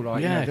local.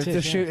 Like,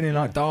 they're shooting in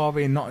like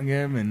Derby and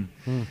Nottingham,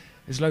 and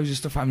there's loads of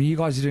stuff happening. You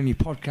guys are doing your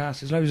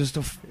podcast. There's loads of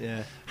stuff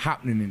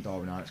happening in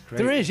Derby now. It's great.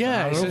 There is,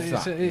 yeah. I love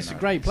that, It's a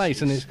great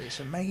place, and it's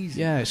amazing.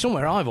 Yeah, it's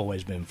somewhere I've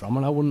always been from,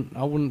 and I wouldn't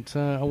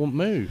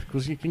move,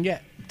 because you can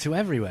get to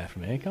everywhere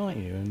from here, can't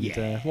you? And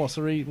what's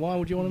the why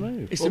would you want to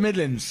move? It's the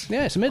Midlands.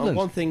 Yeah, it's the Midlands.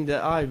 One thing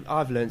that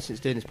I've learned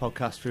since doing this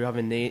podcast through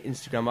having the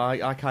Instagram,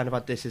 I kind of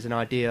had this as an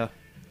idea,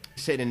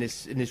 sitting in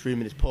this room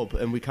in this pub,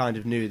 and we kind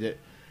of knew that,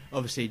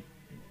 obviously,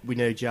 we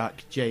know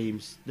Jack,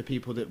 James, the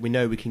people that we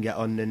know we can get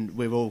on, and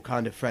we're all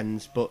kind of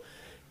friends. But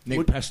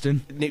Nick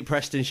Preston,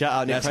 shout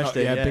out Nick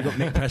Preston. Big up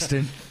Nick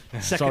Preston.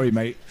 Sorry,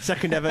 mate.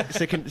 Second.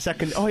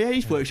 Oh yeah,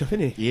 he's workshop, isn't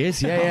he? He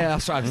is. Yeah.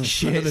 That's right.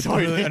 Shit,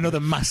 another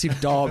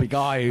massive Derby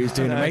guy who's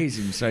doing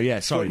amazing. So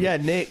yeah, sorry. But yeah,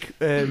 Nick.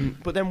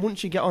 But then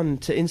once you get on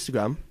to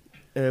Instagram,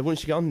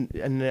 once you get on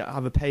and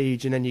have a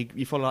page, and then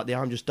you follow like the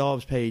I'm Just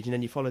Darbs page, and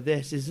then you follow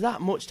this, there's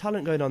that much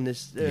talent going on.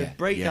 There's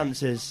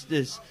breakdancers,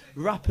 there's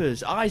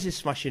rappers. Eyes is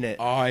smashing it.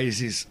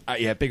 Eyes is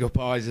big up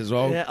Eyes as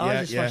well. Yeah,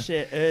 Eyes is smashing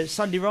it.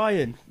 Sandy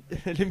Ryan,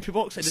 Olympia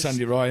boxer.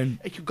 Sandy Ryan.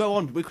 It could go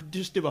on. We could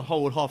just do a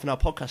whole half an hour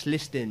podcast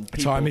listing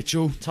people. Ty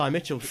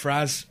Mitchell,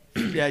 Fraz.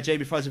 Yeah,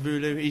 JB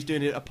Frazavulu. He's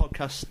doing a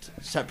podcast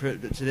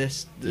separate to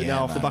this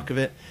now off the back of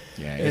it.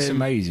 Yeah, it's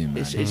amazing,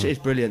 man. It's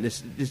brilliant.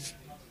 This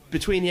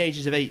between the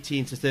ages of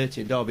 18 to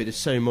 30 in Derby, there's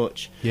so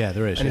much. Yeah,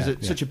 there is. And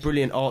there's such a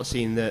brilliant art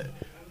scene that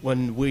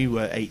when we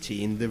were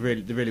 18, there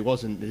really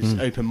wasn't. There's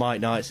open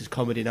mic nights, there's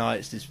comedy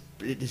nights.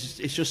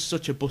 It's just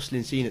such a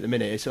bustling scene at the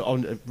minute. It's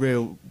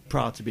real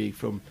proud to be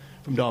from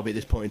Derby at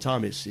this point in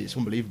time. It's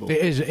unbelievable. It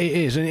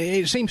is, and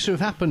it seems to have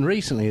happened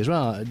recently as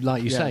well.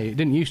 Like you say, it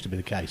didn't used to be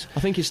the case.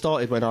 I think it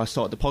started when I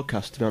started the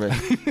podcast, to be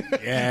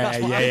honest.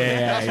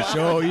 yeah.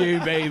 Show you,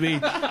 baby.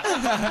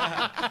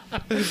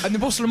 And the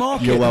Bustler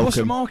Market. You're welcome. The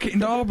Bustler Market in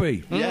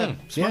Derby. Yeah,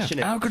 smashing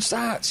it. How good's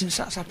that? Since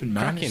that's happened,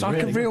 man. Cracking, It's like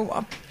really. a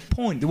real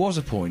point. There was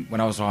a point when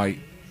I was like,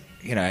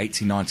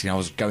 18, 19, I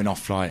was going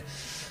off like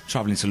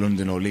travelling to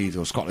London or Leeds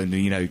or Scotland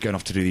and, going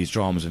off to do these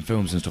dramas and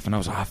films and stuff, and I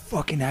was like, I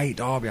fucking hate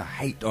Derby, I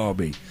hate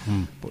Derby.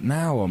 But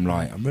now I'm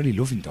like, I'm really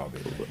loving Derby.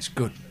 It's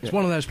good. It's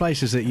one of those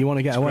places that you want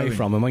to get away growing.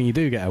 from, and when you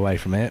do get away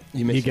from it,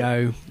 you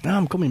go, no,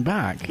 I'm coming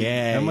back.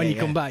 Yeah, and when you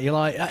come back, you're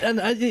like, and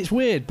it's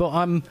weird, but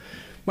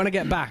when I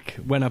get back,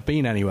 when I've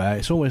been anywhere,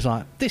 it's always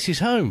like, this is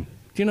home.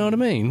 Do you know what I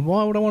mean?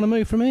 Why would I want to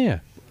move from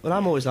here? Well,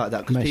 I'm always like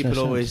that because Makes no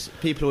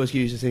people always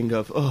use the thing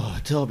of,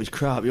 Derby's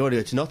crap. You want to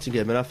go to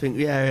Nottingham, and I think,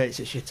 it's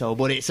a shithole,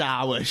 but it's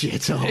our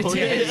shithole.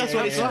 That's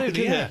what it's like.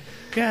 Yeah.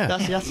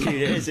 That's the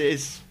attitude. It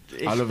is.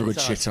 I love a good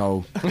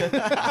shithole.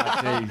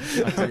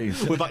 I do.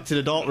 We're back to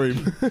the dark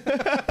room.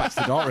 Back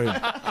to the dark room.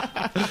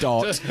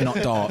 Dark, not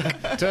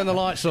dark. Turn the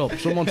lights up.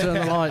 Someone turn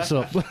the lights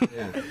up.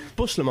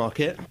 Bustler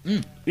Market.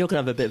 You're gonna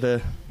have a bit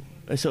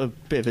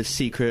of a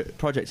secret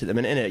project at the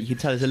minute, innit? You can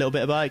tell us a little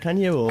bit about it, can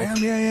you? Or?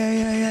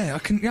 Yeah.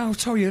 I'll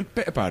tell you a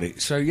bit about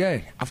it. So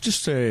I've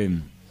just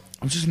I'm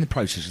just in the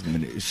process at the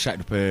minute of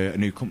setting up a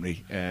new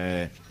company,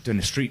 doing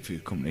a street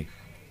food company.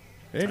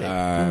 Really?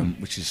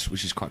 Which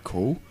is quite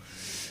cool.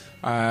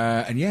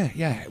 And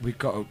we've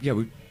got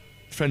we're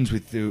friends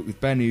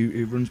with Ben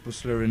who runs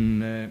Bustler,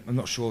 and I'm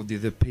not sure the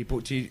other people.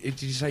 Did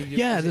you say?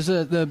 Yeah, there's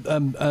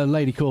a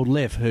lady called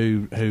Liv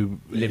who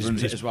Liv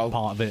runs it as well.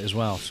 Part of it as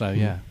well. So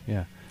yeah.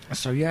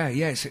 So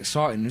it's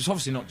exciting. It's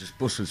obviously not just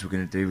Bustlers we're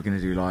going to do. We're going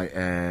to do like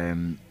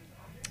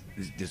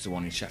there's the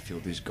one in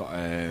Sheffield. There's got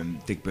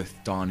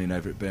Digbeth dining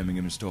over at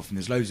Birmingham and stuff, and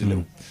there's loads of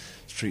little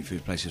street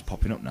food places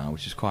popping up now,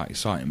 which is quite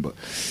exciting. But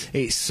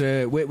it's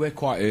we're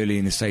quite early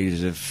in the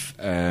stages of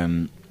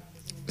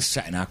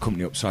setting our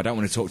company up, so I don't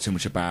want to talk too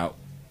much about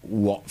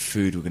what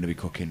food we're going to be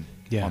cooking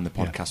on the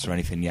podcast or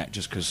anything yet,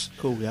 just because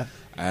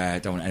I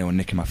don't want anyone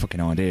nicking my fucking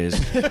ideas.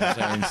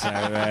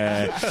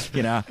 I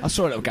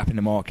saw a little gap in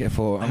the market. I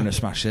thought, I'm going to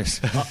smash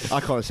this. I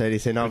can't say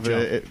anything. I've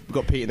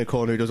got Pete in the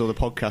corner who does all the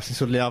podcasts, and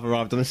suddenly I've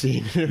arrived on the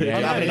scene. I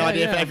have an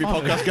idea for every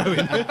podcast going.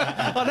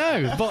 I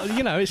know, but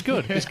it's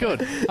good. It's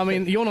good. I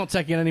mean, you're not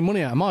taking any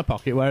money out of my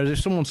pocket, whereas if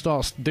someone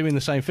starts doing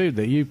the same food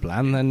that you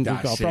plan, then we've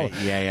got a problem.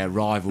 Yeah,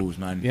 rivals,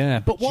 man. Yeah,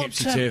 but what?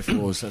 Gypsy Turf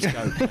Wars, let's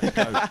go.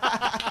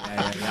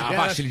 I've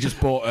actually just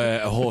bought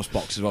a horse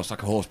box as well. It's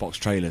like a horse box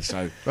trailer,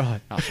 so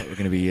that's what we're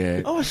going to be.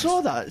 I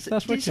saw that.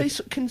 That's Did you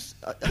say,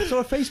 I saw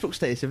a Facebook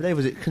status the other day.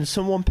 Was it, can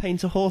someone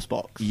paint a horse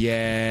box?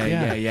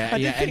 Yeah.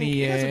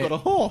 He hasn't got a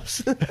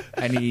horse.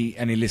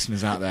 any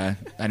listeners out there,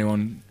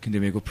 anyone can do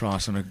me a good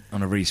price on a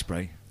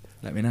respray,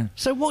 let me know.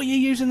 So what are you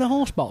using the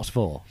horse box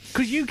for?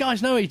 Because you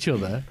guys know each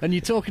other and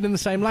you're talking in the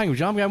same language.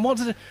 I'm going, what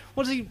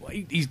does he?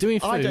 He's doing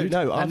food. I don't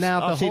know.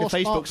 I've seen a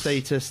Facebook box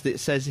status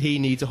that says he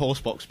needs a horse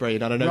box spray,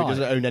 and I don't know. He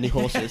doesn't own any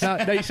horses. No,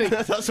 you see,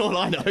 that's all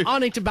I know. I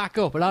need to back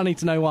up, and I need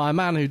to know why a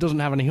man who doesn't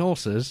have any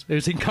horses,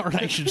 who's in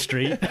Coronation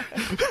Street,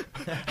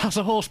 has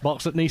a horse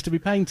box that needs to be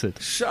painted.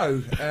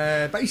 So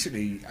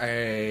basically,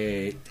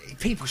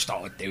 people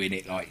started doing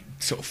it like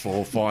sort of 4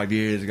 or 5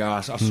 years ago.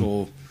 I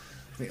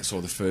think I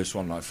saw the first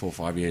one like 4 or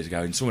 5 years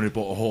ago, and someone had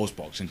bought a horse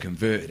box and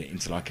converted it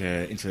into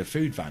a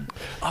food van.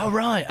 Oh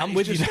right, I'm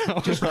with you now.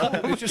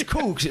 It was just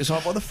cool because it's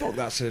like, what the fuck?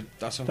 That's a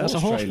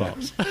horse trailer.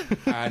 box.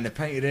 And they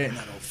painted it and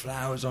had all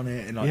flowers on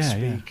it and like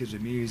speakers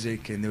with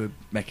music, and they were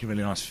making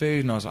really nice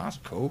food, and I was like, that's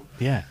cool.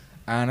 Yeah.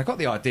 And I got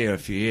the idea a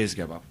few years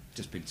ago, but I've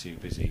just been too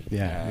busy. So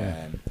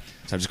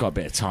I've just got a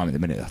bit of time at the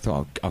minute. I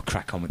thought I'll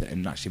crack on with it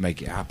and actually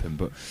make it happen.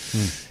 But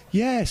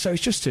so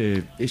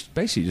it's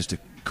basically just a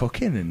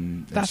cooking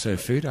and serve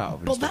food out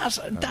of it. But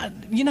that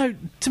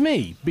to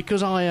me,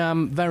 because I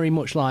am very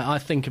much like, I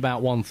think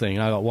about one thing,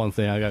 I got one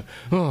thing, I go,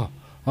 oh,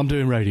 I'm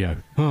doing radio,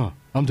 oh,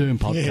 I'm doing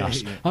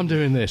podcasts, I'm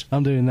doing this,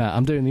 I'm doing that,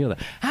 I'm doing the other.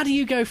 How do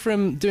you go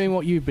from doing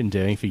what you've been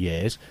doing for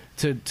years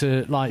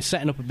to like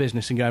setting up a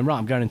business and going, right,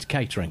 I'm going into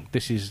catering.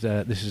 This is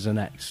the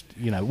next,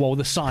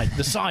 the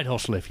side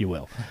hustle, if you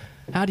will.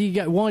 How do you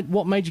get?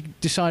 What made you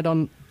decide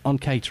on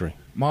catering?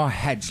 My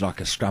head's like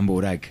a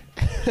scrambled egg.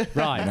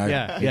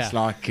 Right. It's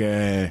like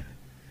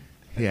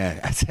Yeah,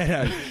 I don't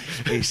know.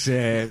 It's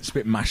a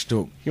bit mashed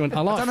up. You want,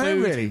 I like I don't know,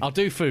 food. really. I'll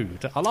do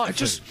food. I like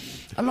food.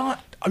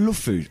 I love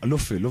food. I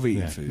love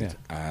eating Yeah, food.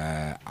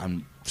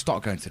 And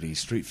start going to these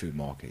street food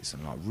markets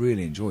and like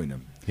really enjoying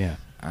them. Yeah.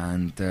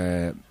 And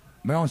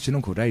my auntie and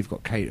uncle, they've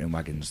got catering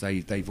wagons.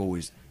 They've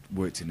always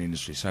worked in the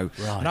industry. So,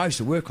 Right. and I used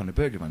to work on the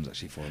burger vans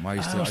actually for them. I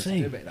used to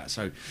do a bit of that.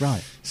 So,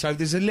 Right. So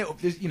there's a little,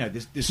 there's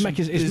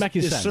making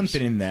sense.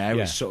 something in there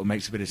Yeah. which sort of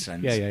makes a bit of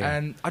sense. Yeah.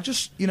 And I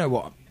just, you know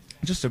what, I'm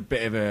just a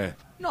bit of a,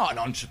 not an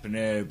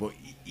entrepreneur, but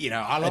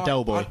I like A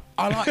doughboy.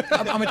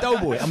 I'm a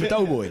doughboy. I'm a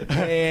doughboy.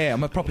 Yeah,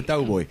 I'm a proper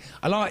doughboy.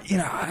 I like,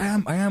 I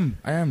am.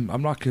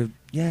 I'm like a,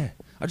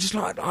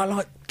 I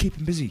like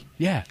keeping busy.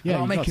 Yeah, I like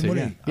you've making got to,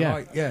 money. Yeah, I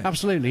like, yeah.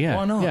 Absolutely, yeah.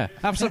 Why not? Yeah,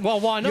 absolutely. Well,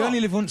 why not? You only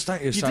live once, don't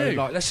you? You So, do.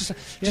 like, let's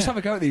just have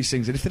a go at these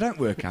things, and if they don't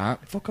work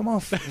out, fuck them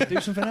off. Do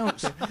something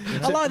else.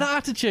 I like that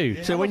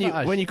attitude. So when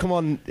you come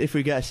on, if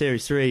we get a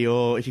series 3,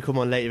 or if you come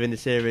on later in the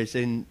series,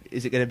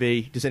 is it going to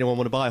be? Does anyone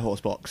want to buy a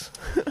horse box?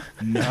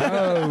 No.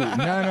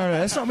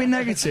 Let's not be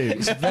negative.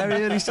 It's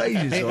very early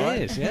stages. It all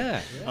right? is,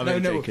 yeah. I'm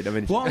only joking.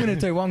 What I'm going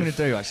to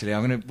do, actually,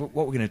 what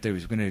we're going to do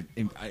is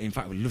in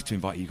fact, we'd love to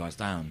invite you guys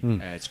down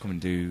to come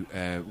and do.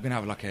 We're going to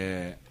have like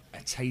a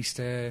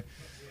taster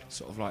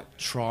sort of like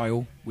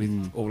trial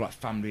with all like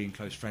family and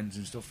close friends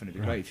and stuff, and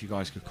it'd be great if you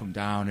guys could come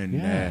down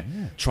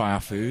and try our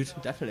food.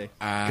 Definitely.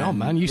 God,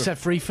 man, you said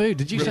free food.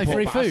 Did you say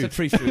free I said food?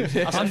 free food.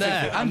 I'm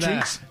there. And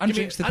drinks. And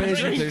drinks. The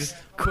beers are included.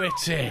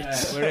 Quit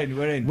it.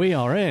 We're in. We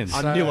are in.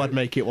 I knew I'd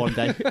make it one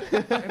day.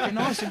 It'd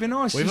be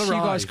nice. We've Just you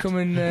guys arrived. come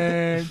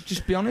and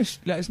just be honest.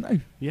 Let us know.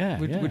 Yeah,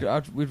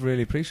 We'd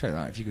really appreciate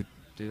that if you could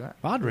do that.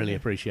 I'd really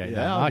appreciate Yeah.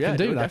 that. Oh, I yeah, can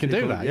do we'll that. I can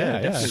do definitely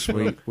that. come. Yeah, Yeah,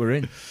 Sweet, we're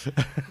in.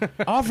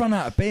 I've run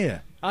out of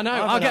beer. I know. I've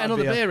I'll run get out of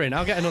another beer. beer in.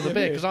 I'll get another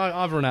beer because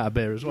I've run out of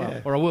beer as well,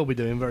 Yeah. or I will be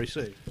doing very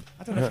soon.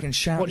 I don't know if I can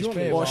shout What do you this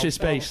want? beer. Watch while- this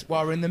space.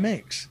 while we're in the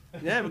mix.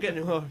 Yeah, we're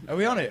getting. Oh, Are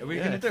we on it? Are we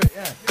Yeah. going to do it?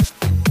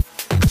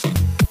 Yeah.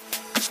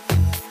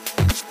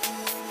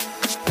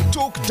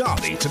 Talk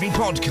Derby to Me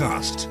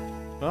podcast.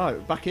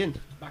 right, back in.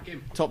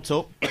 Topped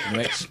up.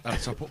 Mix.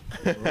 That's top up.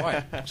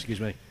 Right. Excuse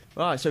me.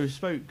 Right, so we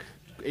spoke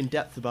in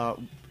depth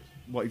about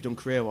what you've done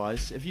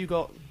career-wise. Have you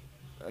got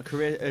a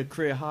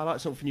career highlight,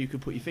 something you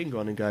could put your finger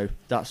on and go,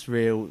 that's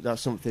real,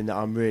 that's something that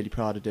I'm really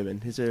proud of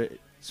doing? Is there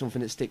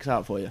something that sticks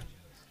out for you?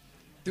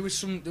 There was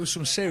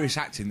some serious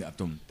acting that I've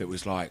done that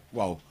was like,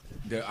 well,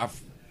 I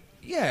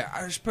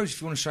suppose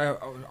if you want to say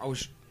I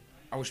was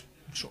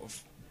sort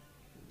of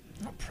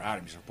not proud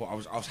of myself, but I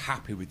was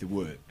happy with the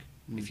work,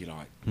 if you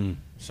like.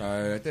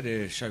 So I did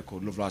a show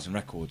called Love, Lies and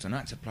Records, and I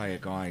had to play a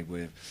guy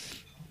with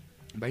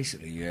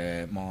basically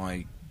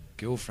my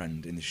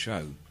girlfriend in the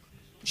show.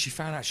 She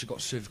found out she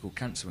got cervical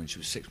cancer when she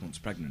was 6 months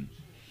pregnant.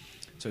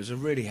 So it was a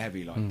really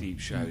heavy, like deep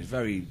show. It was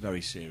very,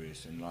 very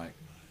serious, and like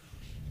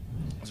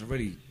it was a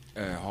really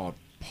hard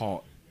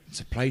part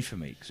to play for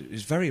me because it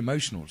was very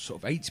emotional.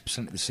 Sort of 80%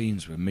 of the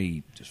scenes were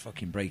me just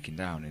fucking breaking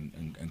down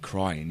and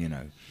crying, you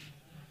know.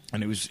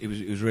 And it was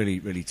really,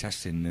 really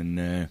testing.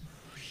 And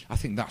I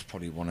think that's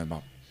probably one of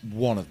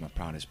my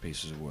proudest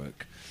pieces of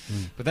work.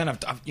 But then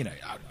I've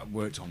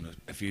worked on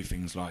a few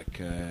things like.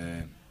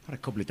 Had a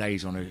couple of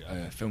days on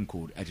a film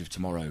called Edge of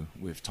Tomorrow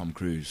with Tom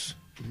Cruise,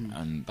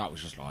 and that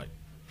was just like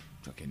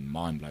fucking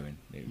mind blowing.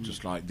 It was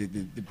just like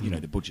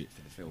the budget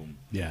for the film,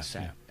 Yeah, the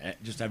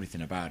set, just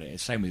everything about it.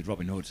 Same with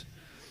Robin Hood,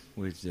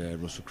 with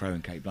Russell Crowe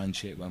and Cate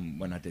Blanchett.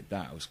 When I did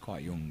that, I was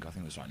quite young. I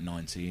think I was like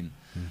 19,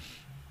 and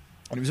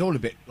it was all a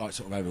bit like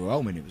sort of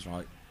overwhelming. It was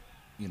like,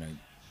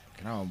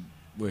 I'm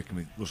working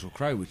with Russell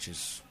Crowe, which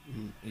is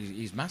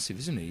he's massive,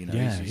 isn't he? You know,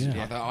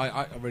 Yeah.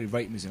 I really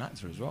rate him as an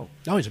actor as well.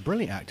 Oh, he's a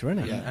brilliant actor,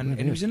 isn't he? Yeah, and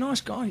he was a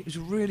nice guy. He was a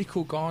really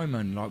cool guy,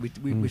 man. Like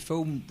we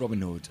filmed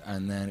Robin Hood,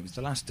 and then it was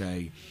the last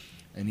day,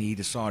 and he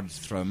decided to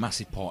throw a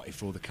massive party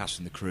for all the cast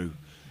and the crew,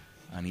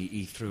 and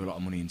he threw a lot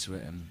of money into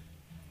it, and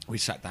we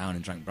sat down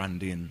and drank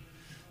brandy and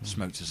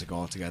smoked a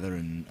cigar together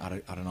and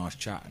had a nice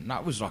chat, and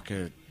that was like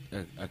a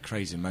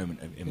crazy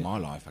moment in my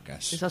life, I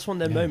guess. That's one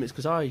of them moments,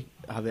 because I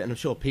have it, and I'm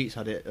sure Pete's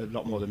had it a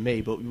lot more than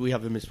me, but we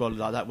have them as well,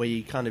 like that, where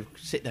you kind of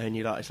sit there and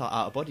you're like, it's like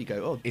out of body, you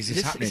go, oh, Is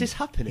this happening? Is this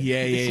happening?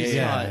 Yeah, This is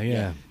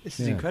yeah. This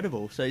is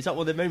incredible. So it's like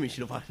one of the moments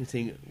you look back and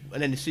think,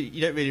 and then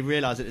you don't really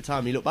realise at the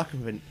time, you look back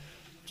and think,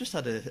 just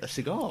had a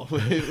cigar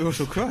with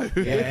Russell Crowe.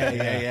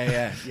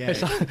 Yeah.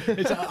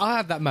 I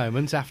had that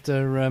moment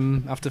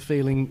after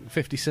feeling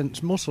 50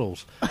 Cent's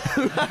muscles.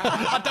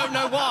 I don't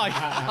know why.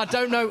 I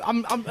don't know.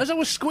 As I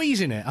was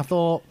squeezing it, I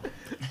thought,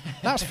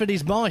 that's for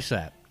his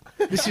bicep.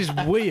 This is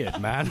weird,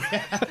 man.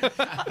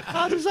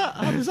 How does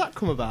that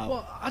come about?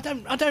 Well, I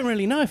don't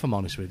really know, if I'm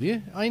honest with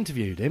you. I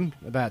interviewed him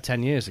about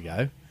 10 years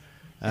ago,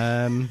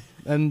 and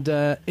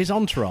his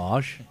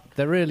entourage,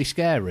 they're really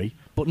scary,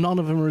 but none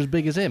of them are as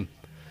big as him.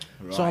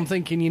 Right. So I'm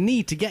thinking you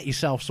need to get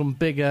yourself some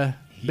bigger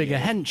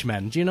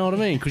henchmen. Do you know what I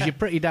mean? Because you're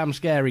pretty damn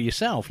scary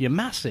yourself. You're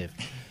massive.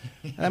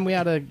 And we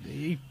had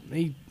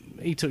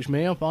he touched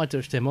me up, I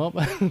touched him up.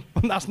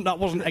 That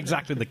wasn't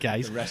exactly the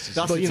case. That's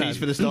the tease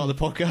for the start of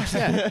the podcast.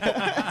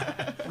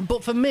 Yeah.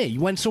 But for me,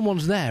 when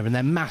someone's there and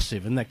they're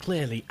massive and they're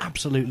clearly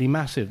absolutely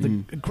massive,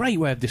 a great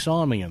way of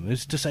disarming them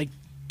is to say,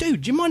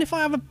 dude, do you mind if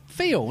I have a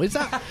feel? Is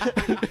that...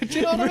 do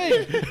you know what I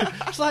mean?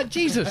 It's like,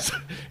 Jesus,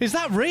 is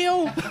that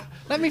real?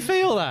 Let me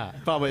feel that.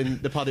 If I went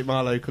in the paddock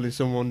my local and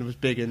someone was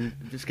big and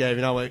scary,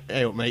 and I went,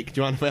 hey up mate,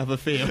 do you mind if I have a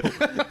feel?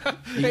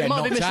 It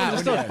might be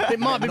misunderstood. It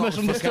might be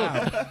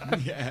misunderstood.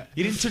 Yeah.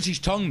 You didn't touch his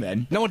tongue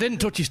then? No, I didn't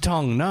touch his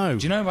tongue, no.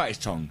 Do you know about his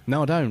tongue?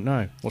 No, I don't,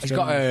 no.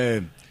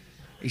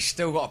 He's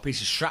still got a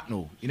piece of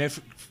shrapnel, you know,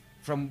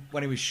 from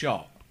when he was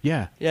shot.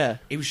 Yeah. Yeah.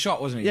 He was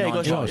shot, wasn't he? Yeah, he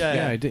got shot.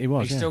 Yeah. He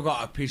was. He's still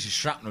got a piece of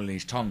shrapnel in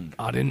his tongue.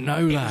 I didn't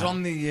know It that. was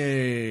on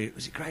the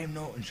was it Graham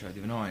Norton show the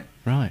other night?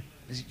 Right.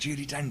 Was it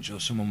Judi Dench or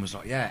someone was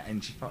like, yeah,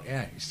 and she thought,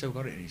 yeah, he's still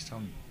got it in his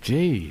tongue.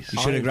 Jeez. You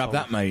should have grabbed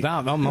that, mate.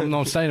 I'm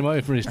not staying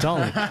away from his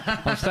tongue.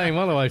 I'm staying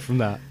well away from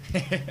that.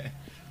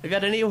 Have you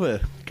had any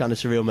other kind of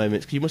surreal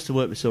moments? Because you must have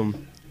worked with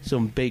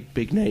some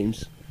big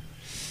names.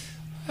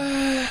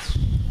 I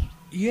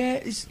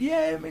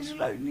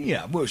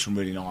worked with some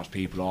really nice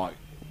people like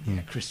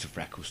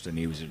Christopher Eccleston.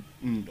 He was a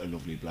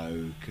lovely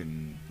bloke,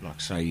 and like I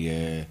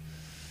say,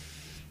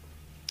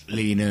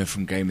 Lena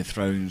from Game of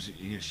Thrones.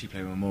 She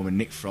played with my mum, and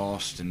Nick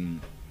Frost, and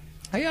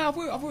I've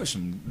worked with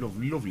some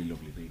lovely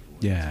people.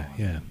 Yeah.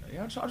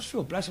 I just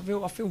feel blessed.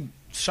 I feel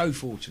so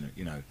fortunate,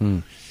 you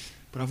know.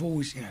 But I've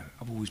always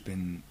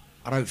been.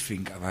 I don't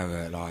think I've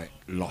ever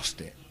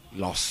lost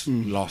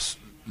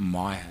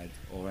my head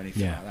or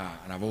anything like that,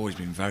 and I've always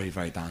been very,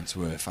 very down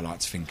to earth. I like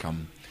to think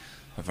I'm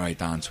a very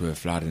down to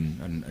earth lad,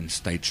 and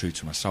stay true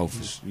to myself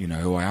as you know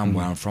who I am,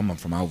 where I'm from. I'm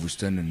from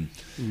Alveston,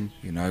 and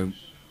you know,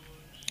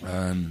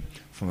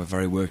 from a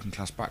very working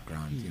class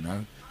background. You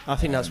know, I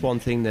think that's one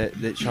thing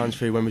that shines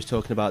through when we was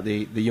talking about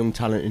the young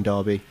talent in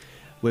Derby.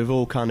 We've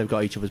all kind of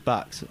got each other's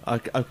backs. I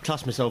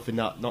class myself in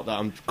that. Not that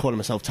I'm calling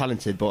myself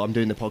talented, but I'm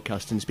doing the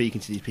podcast and speaking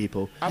to these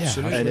people.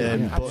 Absolutely.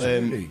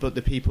 And, but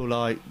the people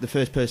like the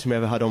first person we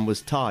ever had on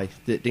was Ty,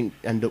 that didn't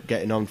end up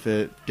getting on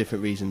for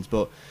different reasons.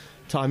 But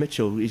Ty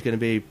Mitchell, he's going to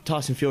be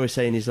Tyson Fury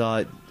saying he's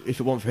like, if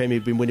it weren't for him,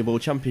 he'd been winning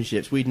world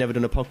championships. We'd never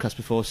done a podcast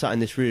before, sat in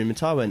this room, and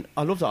Ty went,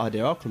 I love that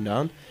idea, I'll come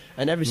down.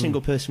 And every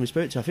single person we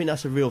spoke to, I think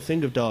that's a real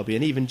thing of Derby.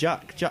 And even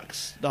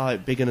Jack's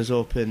like bigging us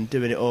up and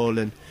doing it all.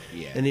 And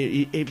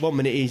he 1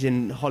 minute he's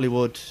in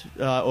Hollywood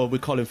or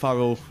with Colin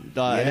Farrell,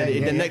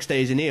 and the next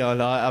day he's in here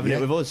having it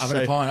with us.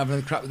 Having a pint, having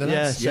a crap with the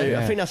lads.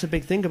 I think that's a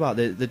big thing about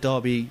the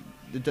Derby.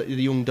 The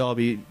young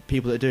Derby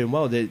people that are doing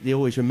well, they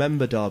always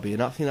remember Derby,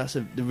 and I think that's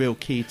the real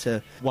key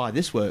to why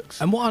this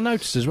works. And what I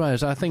noticed as well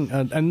is I think,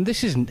 and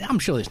this isn't, I'm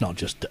sure it's not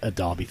just a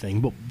Derby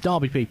thing, but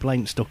Derby people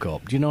ain't stuck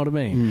up. Do you know what I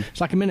mean?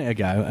 It's like a minute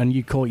ago, and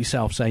you caught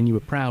yourself saying you were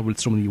proud with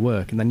some of your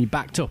work, and then you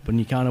backed up and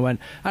you kind of went,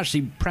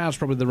 actually, proud's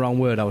probably the wrong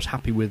word. I was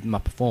happy with my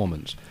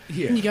performance.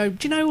 Yeah. And you go,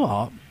 do you know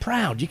what?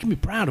 Proud. You can be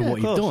proud of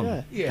what you've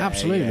done. Yeah.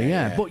 Absolutely,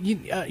 yeah. But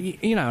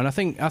you know, and I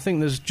think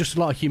there's just a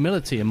lot of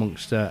humility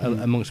amongst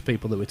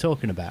people that we're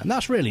talking about, and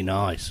that's really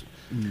nice.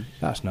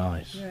 That's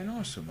nice. Yeah,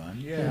 nice one, man.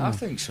 Yeah, I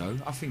think so.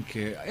 I think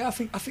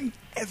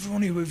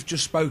everyone who we've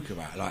just spoke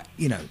about, like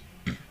you know,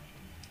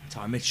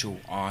 Ty Mitchell,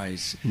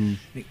 Eyes,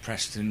 Nick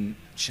Preston,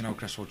 Chanel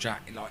Cresswell,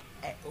 Jack, like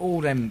all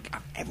them.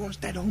 Everyone's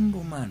dead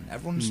humble, man.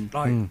 Everyone's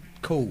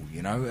cool,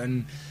 you know,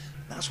 and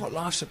that's what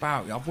life's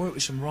about. I've worked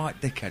with some right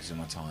dickheads in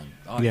my time.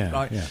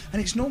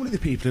 And it's normally the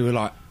people who are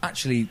like,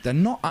 actually, they're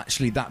not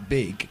actually that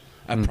big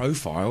a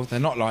profile. They're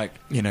not like,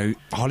 you know,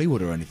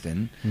 Hollywood or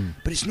anything.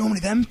 But it's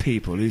normally them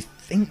people who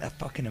think they're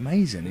fucking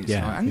amazing. It's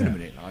like, hang on a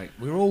minute, like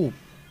we're all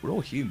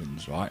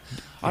humans, right?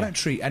 I don't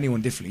treat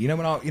anyone differently. You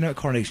know, at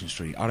Coronation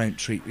Street, I don't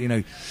treat, you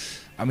know,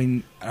 I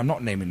mean, I'm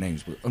not naming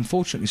names, but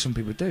unfortunately some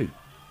people do.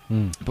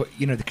 But,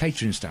 you know, the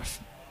catering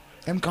staff,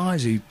 them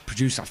guys who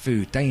produce that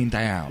food day in,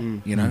 day out,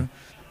 you know,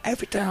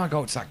 every day I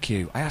go up to that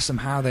queue, I ask them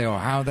how they are,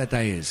 how their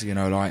day is, you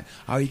know, like,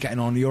 how are you getting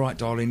on? Are you all right,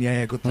 darling?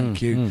 Yeah, good,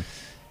 thank you.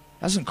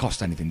 Doesn't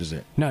cost anything, does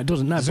it? No, it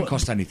doesn't. No, doesn't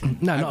cost anything.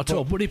 No, not at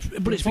all. But it's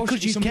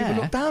because you some care.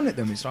 People look down at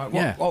them. It's like,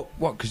 what?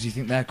 Because you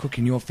think they're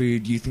cooking your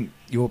food, you think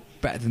you're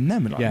better than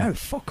them. And like, no,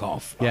 fuck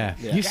off. Like,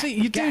 you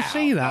do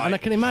see that, and I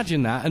can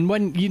imagine that. And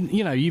when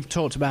you know, you've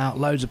talked about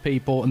loads of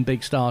people and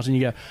big stars, and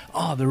you go,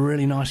 oh, they're a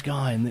really nice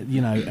guy, and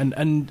you know,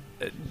 and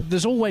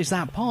there's always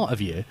that part of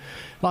you.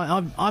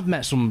 Like I've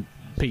met some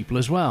people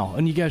as well,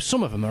 and you go,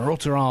 some of them are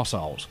utter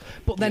arseholes,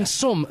 but then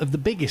some of the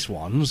biggest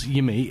ones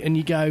you meet, and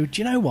you go,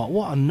 do you know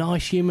what a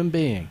nice human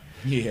being.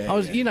 You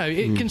know,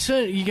 it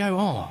concern you go,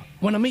 oh,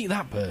 when I meet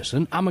that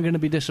person, am I going to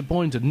be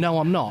disappointed? No,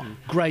 I'm not.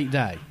 Great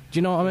day. Do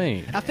you know what I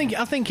mean? I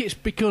think it's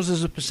because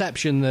there's a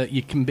perception that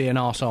you can be an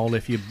arsehole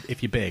if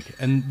you're big,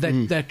 and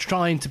they're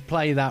trying to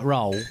play that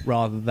role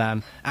rather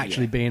than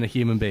actually being a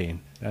human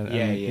being.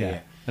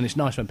 And it's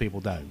nice when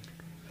people don't.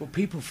 But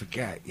people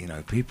forget, you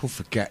know,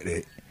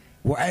 that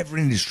whatever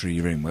industry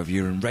you're in, whether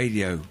you're in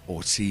radio or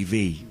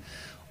TV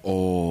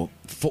or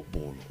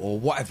football or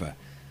whatever,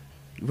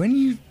 when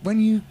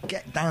you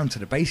get down to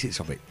the basics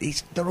of it,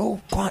 they're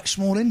all quite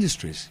small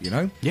industries, you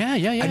know. Yeah.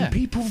 And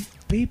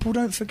people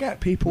don't forget.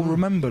 People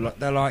remember. Like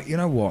they're like, you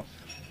know what?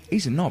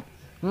 He's a knob.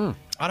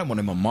 I don't want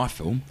him on my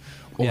film.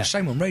 Or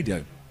same on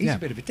radio. He's Yeah. a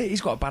bit of a dick.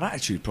 He's got a bad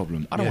attitude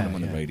problem. I don't want him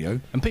on the radio.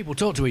 And people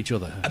talk to each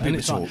other. And people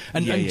it's like- talk.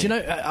 And, Yeah, and yeah. do you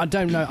know, I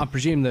don't know, I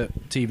presume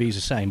that TV's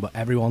the same, but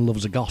everyone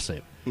loves a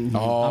gossip.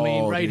 Oh, I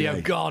mean, radio,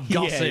 yeah. God, Yeah,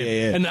 gossip. yeah,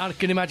 yeah. And I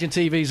can imagine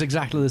TV's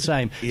exactly the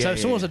same. Yeah, so if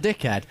yeah, someone's yeah. a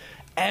dickhead,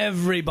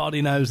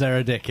 everybody knows they're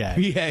a dickhead.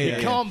 Yeah, yeah, You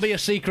yeah. can't be a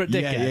secret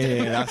Yeah,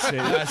 dickhead. that's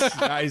it.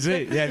 That is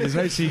it. Yeah, there's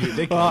no secret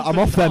dick. I'm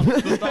off then.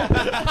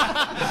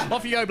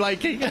 Off you go,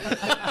 Blakey.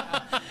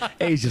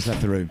 He's just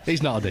left the room.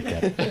 He's not a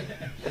dickhead.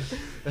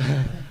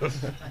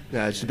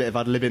 No, just a bit of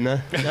ad libbing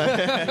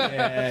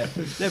there.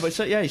 No, but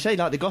so, yeah, you say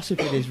like the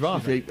gossiping is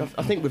rough. I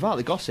think without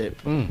the gossip,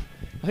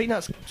 I think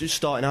that's just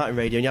starting out in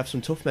radio and you have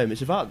some tough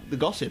moments. Without the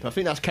gossip, I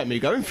think that's kept me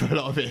going for a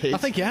lot of it. I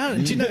think, yeah.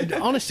 Do you know,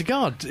 honest to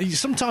God,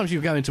 sometimes you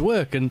go into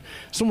work and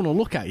someone will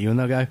look at you and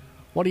they'll go,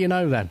 "What do you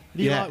know then?"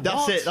 You're Yeah, like, that's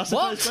 "What? it, that's the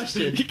What?" first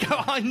question. You go,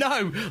 "I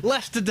know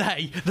less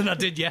today than I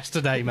did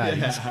yesterday, mate."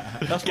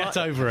 That's Get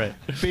my- over it.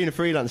 Being a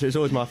freelancer, it's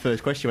always my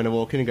first question when I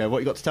walk in and go, "What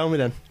you got to tell me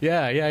then?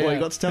 Yeah, yeah, What yeah. you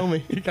got to tell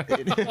me?"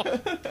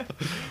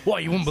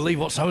 What, you wouldn't believe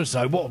what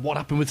so-and-so, what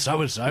happened with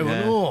so-and-so?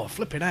 Yeah. Oh,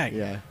 flipping heck.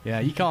 Yeah. Yeah,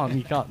 you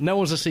can't. No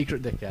one's a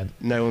secret dickhead.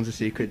 No one's a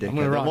secret dickhead. I'm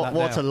gonna write that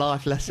What a down.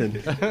 life lesson.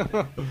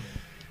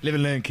 Live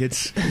and learn,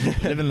 kids.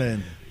 Live and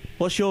learn.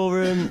 What's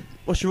your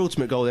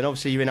ultimate goal then?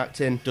 Obviously, you're in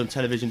acting, done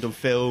television, done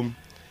film.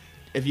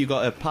 Have you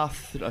got a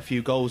path, a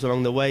few goals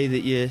along the way that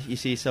you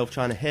see yourself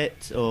trying to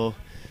hit, or?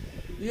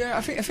 Yeah,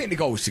 I think the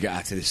goal is to get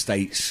out to the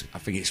States. I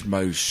think it's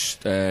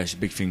it's a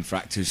big thing for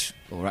actors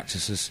or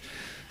actresses.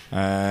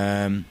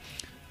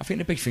 I think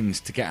the big thing is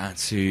to get out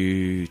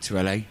to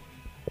LA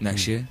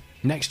next year.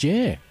 Next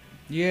year.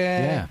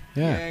 Yeah,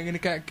 Yeah. I'm gonna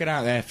get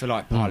out there for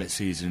like pilot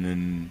season,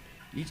 and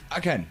you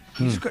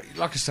just got,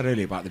 like I said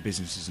earlier about the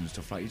businesses and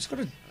stuff, like you just got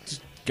to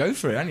just go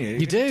for it, haven't you? You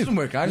If do. It doesn't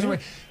work out. Yeah.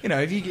 You know,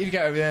 if you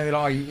get over there,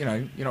 like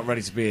you're not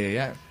ready to be here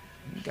yet.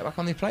 Get back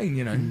on the plane,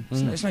 you know.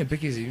 It's no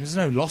big easy. There's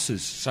no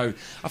losses. So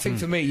I think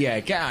for me,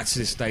 get out to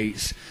the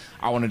States.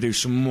 I want to do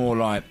some more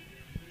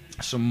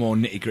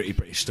nitty gritty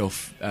British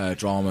stuff,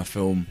 drama,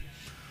 film,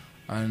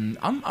 and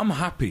I'm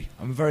happy.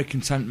 I'm a very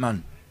content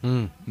man.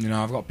 You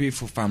know, I've got a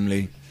beautiful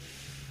family.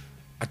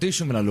 I do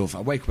something I love.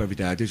 I wake up every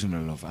day. I do something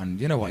I love,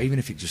 and you know what? Even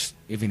if it just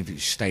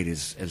stayed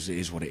as it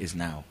is what it is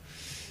now,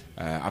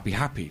 I'd be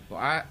happy. But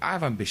I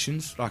have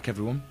ambitions, like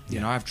everyone. You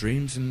know, I have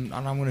dreams, and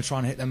I'm going to try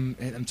and hit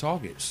them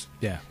targets.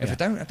 Yeah. If I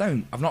don't, I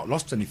don't. I've not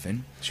lost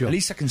anything. Sure. At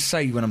least I can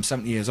say when I'm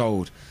 70 years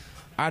old,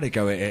 I had a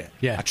go at it.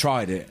 Yeah. I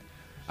tried it,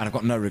 and I've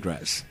got no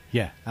regrets.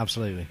 Yeah,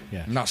 absolutely.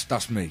 Yeah. And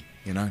that's me.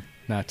 You know.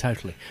 No,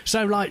 totally.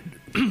 So, like,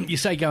 you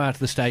say go out to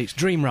the States,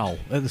 dream role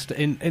at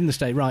in the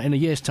States, right? In a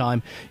year's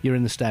time, you're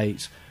in the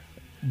States.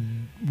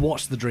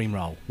 What's the dream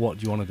role? What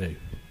do you want to do?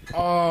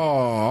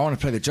 Oh, I want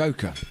to play the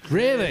Joker.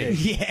 Really?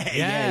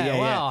 Yeah.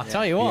 Well, I'll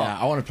tell you what. Yeah,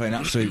 I want to play an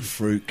absolute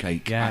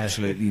fruitcake. Yeah.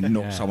 Absolutely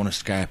nuts. Yeah. I want to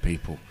scare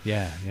people.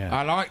 Yeah.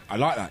 I like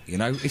that, you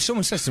know. If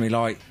someone says to me,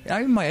 like,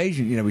 even my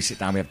agent, you know, we sit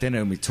down, we have dinner,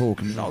 and we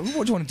talk, and we're like,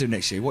 what do you want to do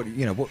next year? What do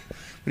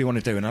you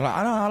want to do? And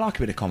I like a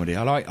bit of comedy.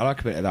 I like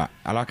a bit of that.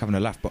 I like having a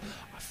laugh, but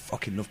I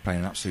fucking love playing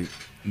an absolute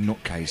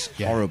nutcase,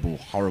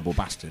 horrible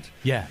bastard.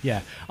 Yeah.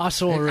 I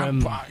saw.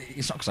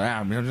 It's not because I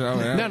am.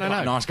 No.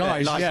 Nice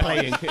guys. Like Yeah.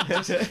 playing.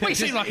 Well, you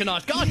seem like a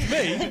nice guy to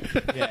me.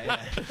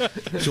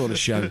 It's all a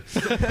show.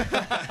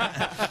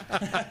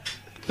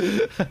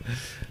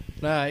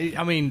 No,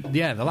 I mean,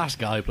 yeah, the last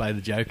guy who played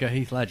the Joker,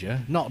 Heath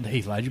Ledger. Not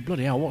Heath Ledger.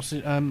 Bloody hell! What's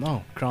it?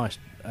 Oh Christ!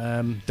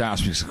 Don't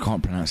ask me because I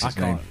can't pronounce his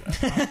name.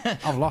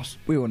 I've lost.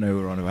 We all know who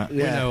we're on about. We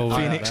know all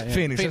Phoenix. about that, yeah.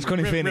 Phoenix. Let's call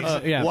him Phoenix.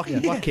 Yeah.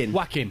 Joaquin.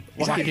 Joaquin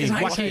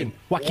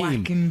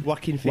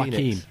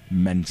Phoenix.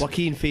 Mental.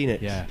 Joaquin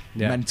Phoenix. Yeah.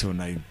 Mental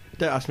name.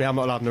 Don't ask me. I'm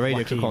not allowed on the radio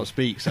because I Joaquin. can't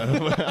speak. So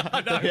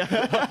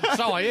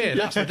So I hear.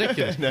 That's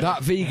ridiculous.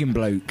 That vegan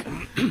bloke.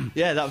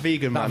 yeah, that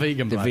vegan man. That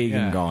vegan The bloke,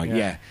 vegan guy,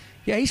 yeah.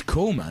 yeah, he's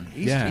cool, man.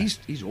 Yeah.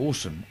 He's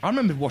awesome. I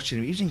remember watching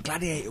him. He was in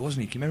Gladiator,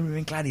 wasn't he? Can you remember him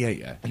in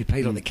Gladiator? He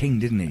played like the king,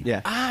 didn't he?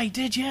 Yeah. Ah, he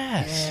did,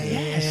 yes. Yeah.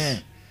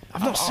 Yes.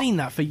 I've not seen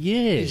that for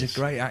years. He's a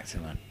great actor,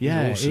 man.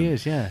 Yeah, He's awesome. he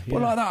is, yeah.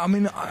 But like that, I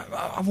mean,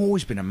 I've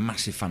always been a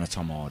massive fan of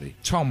Tom Hardy.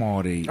 Tom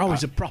Hardy. Oh,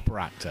 he's a proper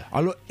actor.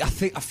 I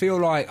feel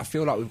like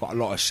we've got a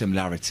lot of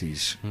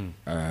similarities.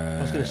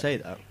 I was going to say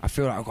that. I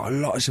feel like I've got a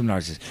lot of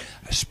similarities,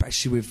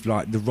 especially with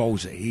like the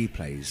roles that he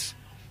plays,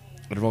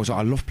 the roles that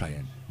I love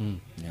playing. You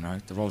know,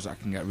 the roles that I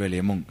can get really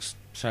amongst.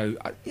 So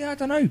I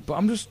don't know, but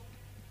I'm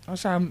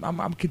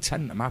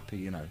content. I'm happy.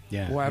 You know,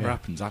 Yeah, whatever yeah.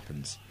 happens.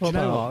 Do you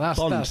know about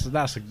what? Bond?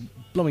 That's a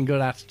blooming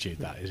good attitude.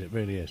 That is. It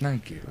really is.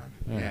 Thank you,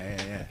 man.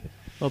 Yeah.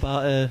 What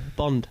about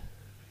Bond?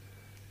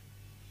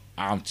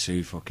 I'm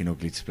too fucking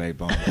ugly to play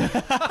Bond.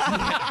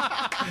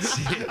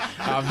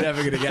 I'm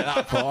never going to get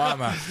that far,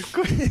 am I?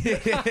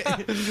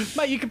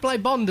 Mate, you can play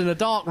Bond in a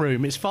dark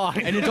room. It's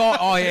fine. In the dark,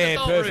 oh yeah,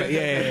 Dark perfect, room.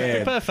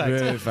 yeah.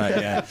 Perfect.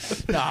 Yeah.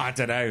 No, I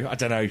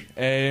don't know.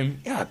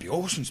 Yeah, it'd be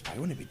awesome to play,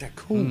 wouldn't it? Be that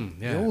cool.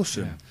 yeah, It'd be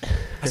awesome.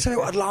 I tell you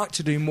what, I'd like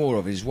to do more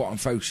of is what I'm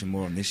focusing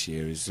more on this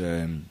year is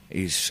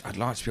I'd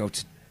like to be able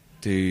to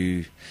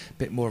do a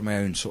bit more of my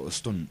own sort of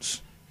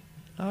stunts.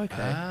 Okay.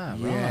 Ah,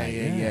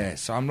 Yeah.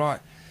 So I'm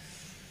like,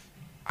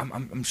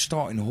 I'm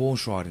starting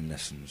horse riding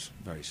lessons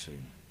very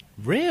soon.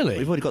 Really?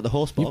 We've already got the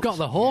horse box. You've got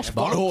the horse I've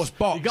box. got the horse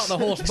box. You've got the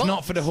horse It's box.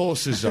 not for the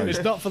horses, though.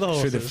 It's not for the It's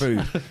horses. for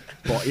the food.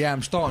 But yeah,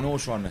 I'm starting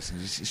horse riding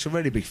lessons. It's a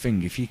really big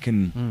thing. If you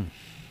can,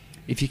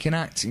 if you can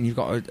act and you've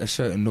got a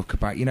certain look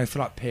about, you know, for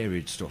like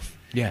period stuff.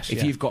 Yes, If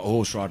yeah. you've got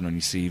horse riding on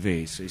your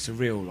CV, it's a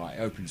real like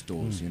opens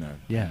doors, you know.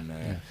 Yeah, And,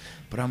 yeah.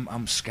 But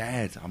I'm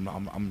scared.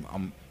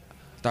 I'm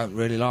don't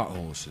really like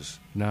horses.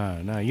 No,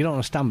 you don't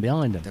want to stand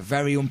behind them. They're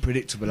very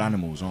unpredictable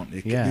animals, aren't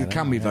they? Yeah, They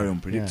can be yeah, very yeah.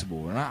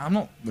 unpredictable. And I'm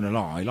not going to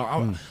lie.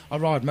 Like I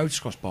ride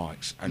motocross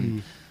bikes,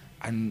 and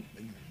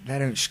they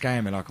don't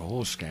scare me like a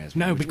horse scares me.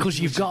 No, Which- because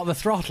you've got the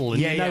throttle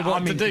and Yeah, you know yeah,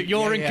 what I mean, to do.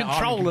 You're yeah, in yeah, I'm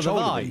control in of the control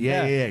of bike. it.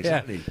 Yeah,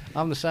 exactly.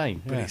 I'm the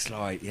same. But yeah. it's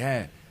like,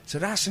 yeah. So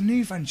that's a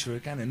new venture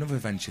again, another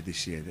venture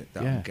this year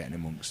that Yeah. I'm getting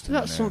amongst. So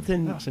that's and,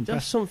 something. That's That's,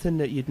 impressive. something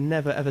that you'd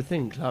never ever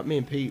think. Like me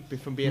and Pete,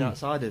 from being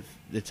outside of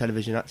the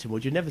television acting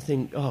world, you'd never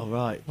think, oh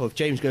right, well if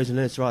James goes and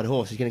learns to ride a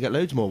horse, he's going to get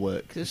loads more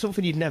work. It's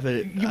something you'd never,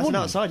 as an wouldn't.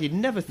 outsider, you'd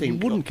never You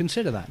think. wouldn't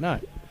consider that, no.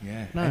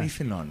 Yeah, No.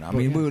 anything like that. I But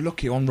mean, yeah. we were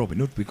lucky on Robin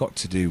Hood. We got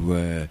to do,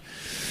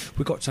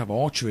 we got to have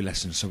archery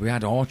lessons. So we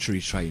had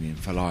archery training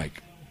for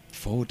like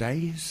 4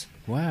 days.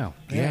 Wow.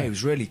 Yeah, it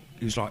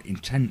was like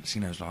intense.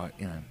 You know, it was like,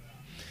 you know.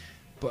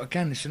 But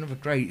again, it's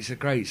a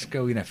great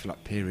skill, you know, for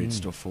like period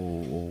stuff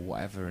or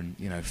whatever, and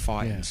you know,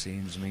 fighting Yeah.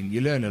 scenes. I mean, you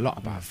learn a lot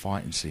about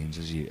fighting scenes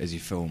as you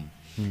film,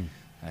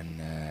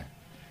 and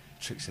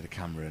tricks of the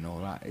camera and all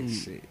that.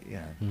 It's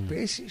but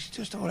it's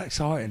just all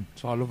exciting.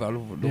 So I love it. I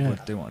love Yeah.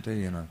 doing what I do.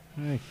 You know,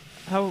 Hey.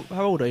 How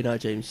old are you now,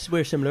 James?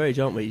 We're a similar age,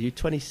 aren't we? You're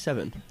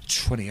 27.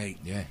 28.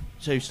 Yeah.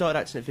 So you started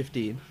acting at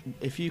 15.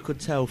 If you could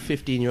tell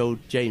 15-year-old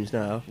James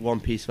now one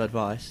piece of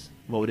advice,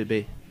 what would it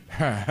be?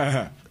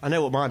 I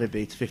know what mine would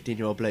be to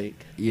 15-year-old Blake.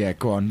 Yeah,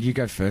 go on. You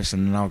go first,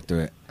 and then I'll do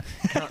it.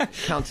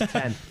 Count to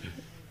 10.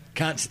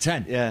 Count to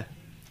 10. Yeah.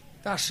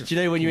 That's Do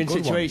you know when you're in good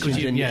one. situations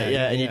and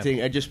yeah. you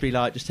think, I'd just be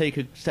like, just take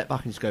a step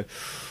back and just go,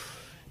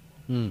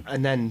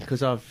 and then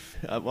because I'm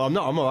all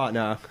right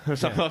now. I'm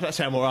not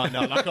saying I'm all right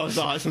now, like I was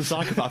like some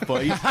psychopath,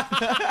 but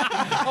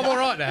I'm all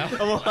right now.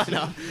 I'm all right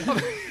now.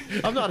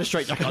 I've not had a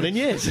straight jacket on in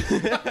years.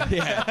 They've let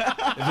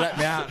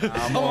me out.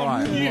 I'm all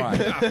right. I'm all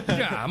right.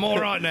 Yeah, I'm all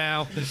right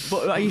now.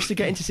 But I used to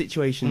get into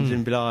situations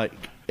and be like,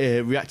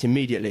 react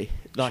immediately,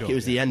 like Sure, it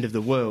was the end of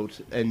the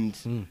world,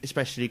 and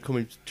especially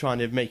trying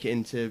to make it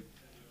into.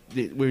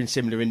 We're in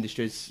similar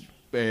industries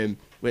where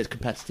it's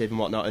competitive and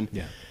whatnot, and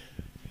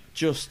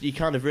just you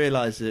kind of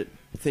realise that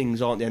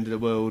things aren't the end of the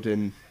world,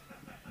 and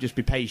just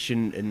be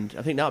patient. And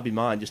I think that would be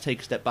mine. Just take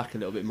a step back a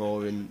little bit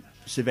more and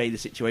survey the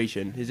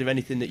situation. Is there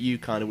anything that you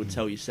kind of would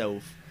tell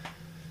yourself?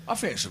 I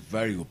think it's a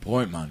very good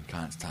point, man.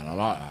 Can't tell. I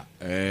like that.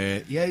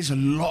 Yeah, there's a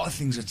lot of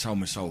things I tell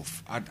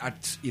myself. I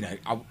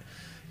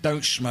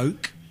don't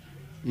smoke.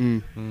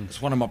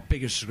 It's one of my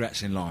biggest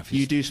regrets in life.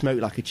 You do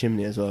smoke like a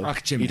chimney as well. Like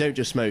a chimney. You don't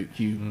just smoke.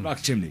 You like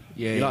a chimney.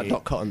 Yeah, you like yeah.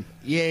 Doc Cotton.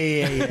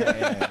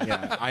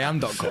 Yeah. I am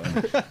Doc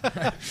Cotton.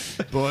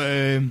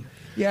 But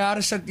yeah, I'd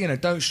have said,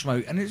 don't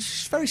smoke, and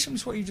it's very similar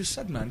to what you just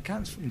said, man.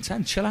 Can't fucking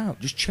 10. Chill out.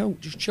 Just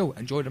chill.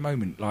 Enjoy the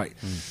moment. Like,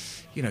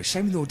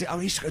 same with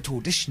I used to go to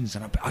auditions,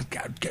 and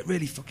I'd get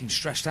really fucking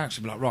stressed out. So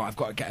I'd be like, right, I've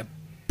got to get a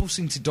bus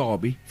into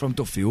Derby from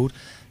Duffield.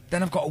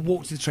 Then I've got to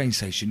walk to the train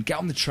station, get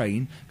on the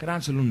train, go down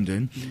to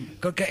London,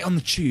 go get on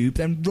the tube,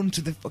 then run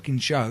to the fucking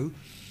show,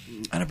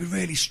 and I'd be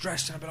really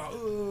stressed, and I'd be like,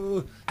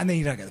 oh, and then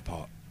you don't get the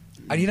part,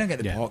 and you don't get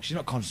the part 'cause you're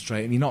not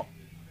concentrating, you're not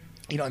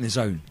in the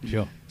zone.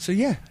 Sure. So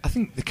yeah, I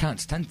think the count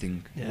to 10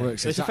 thing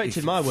works. It's exactly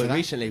affected for my work that.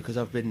 recently because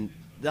I've been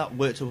that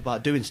worked up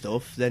about doing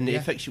stuff. Then it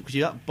affects you because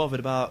you're that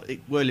bothered about it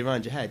whirling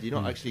around your head. You're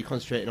not actually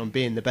concentrating on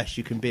being the best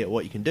you can be at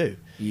what you can do.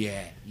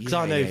 Yeah, Because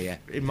I know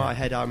in my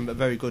head I'm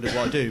very good at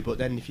what I do, but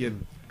then if you're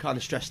kind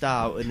of stressed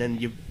out and then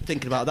you're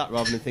thinking about that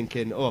rather than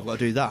thinking, oh, I've got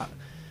to do that.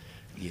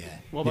 Yeah.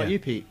 What about Yeah. you,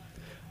 Pete?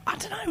 I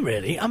don't know,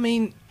 really. I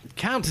mean,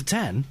 count to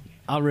 10,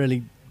 I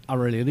really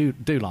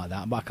do like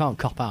that, but I can't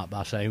cop out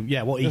by saying,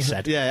 yeah, what he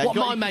said. Yeah, what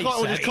you my can't- mate you can't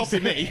all said. just copy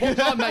me. What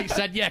my mate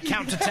said, yeah,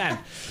 count to 10.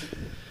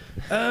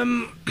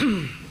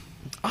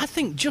 I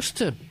think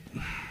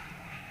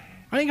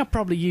I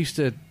probably used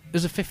to,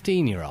 as a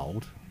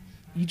 15-year-old,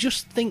 you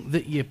just think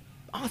that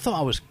I thought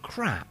I was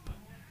crap.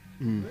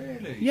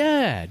 Really?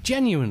 Yeah,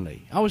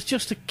 genuinely. I was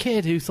just a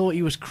kid who thought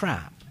he was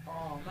crap.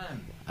 Oh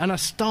man. And I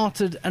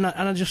started, and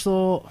I just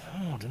thought,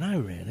 I don't know,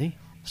 really.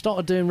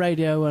 Started doing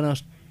radio when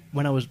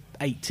I was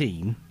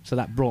 18, so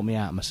that brought me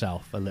out of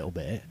myself a little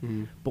bit.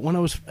 But when I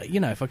was,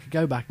 if I could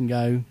go back and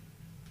go,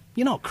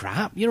 you're not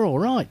crap, you're all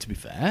right, to be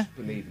fair.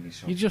 Believe in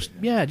yourself. You just,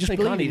 I just think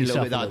believe I in need a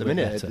little yourself bit of that at the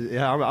minute. better.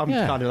 Yeah, I'm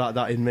Yeah. kind of like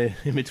that in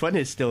my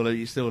 20s still.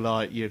 You're still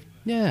like you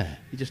Yeah.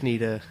 just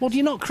need a. Well,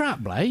 you're not crap,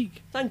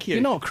 Blake. Thank you.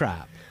 You're not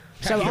crap.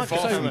 You're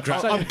far from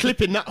crap. I'm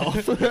clipping that off.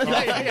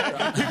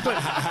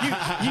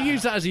 you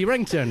use that as your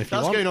ringtone if you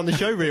That's want. going on the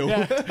show reel.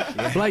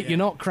 Blake, you're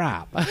not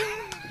crap.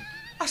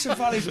 That's a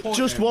valid point.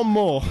 Just though. one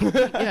more.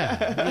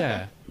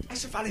 yeah.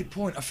 That's a valid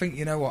point. I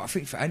think I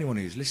think for anyone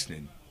who's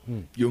listening,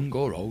 young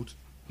or old,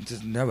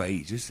 there's no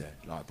age, is there?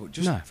 But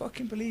just No.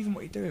 fucking believe in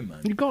what you're doing, man.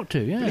 You've got to,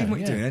 yeah. Believe in what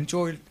yeah. you're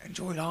doing.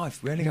 Enjoy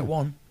life. We only get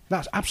one.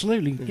 That's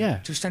absolutely,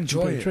 Just enjoy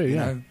completely it, true, you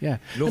yeah, know. yeah.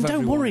 Love And don't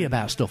everyone. worry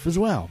about stuff as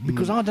well,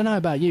 because I don't know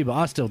about you, but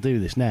I still do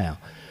this now.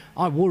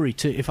 I worry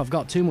too, if I've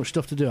got too much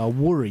stuff to do, I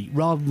worry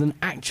rather than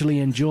actually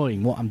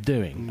enjoying what I'm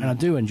doing, and I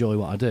do enjoy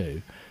what I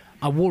do,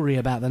 I worry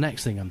about the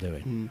next thing I'm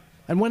doing.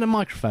 And when a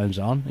microphone's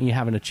on and you're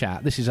having a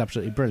chat, this is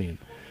absolutely brilliant.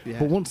 Yeah.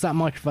 But once that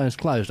microphone's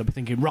closed, I'll be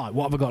thinking, right,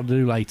 what have I got to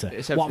do later?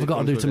 It's What have I got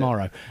to everything do comes with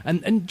tomorrow?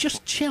 And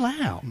just chill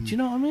out. Do you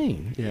know what I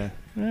mean? Yeah.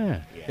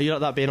 Yeah. Are you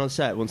like that being on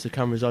set once the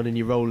camera's on and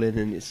you're rolling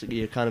and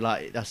you're kind of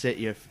like, that's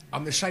it,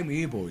 I'm the same with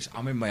you boys.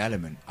 I'm in my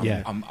element.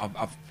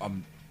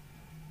 I'm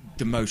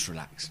the most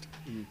relaxed.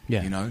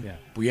 Yeah. You know. Yeah.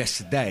 But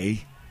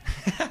yesterday.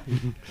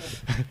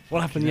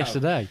 What happened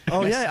yesterday?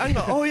 Oh yeah, hang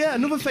on. Oh yeah,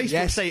 another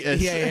Facebook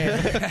status.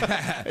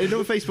 Yeah.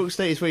 Another Facebook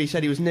status where he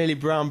said he was nearly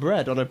brown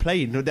bread on a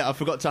plane that I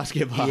forgot to ask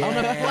you about.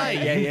 On a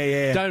plane.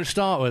 Yeah. Don't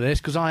start with this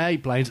because I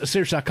hate planes.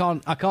 Seriously, I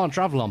can't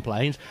travel on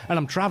planes, and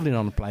I'm travelling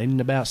on a plane in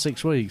about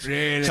 6 weeks.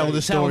 Really? Tell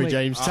the story,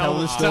 James. Tell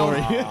the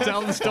story.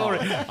 Tell the story.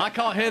 I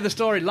can't hear the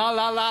story. La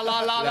la la la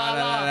la la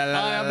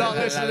la. I am not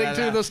listening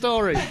to the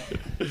story.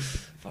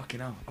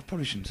 Fucking hell. I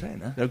probably shouldn't say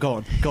it now. No, go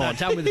on.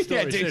 Tell me the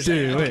story.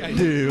 Do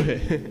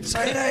it.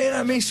 So, you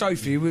know, me and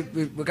Sophie, we're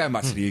going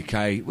back to the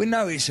UK. We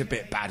know it's a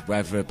bit bad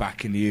weather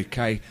back in the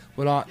UK.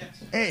 We're like,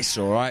 it's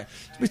all right.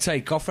 We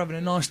take off, we're having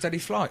a nice steady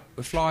flight.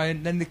 We're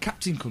flying, then the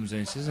captain comes in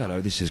and says,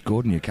 hello, this is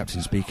Gordon, your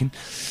captain speaking.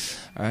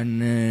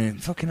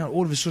 And fucking hell,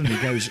 all of a sudden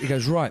he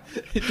goes right.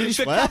 Did you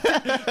swear?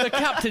 The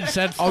captain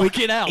said,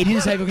 fucking hell. He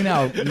didn't say fucking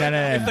hell. No.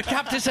 If the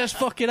captain says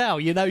fucking hell,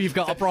 you know you've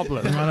got a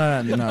problem.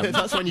 No.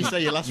 That's when you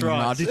say your last No,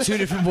 I right. did two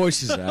different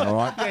voices there, all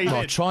right? Well,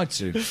 I tried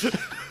to.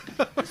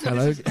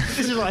 Hello. This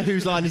is like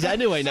whose line is it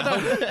anyway now?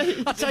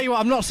 I tell you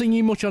what, I'm not seeing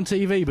you much on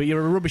TV, but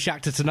you're a rubbish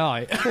actor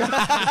tonight.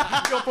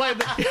 You're playing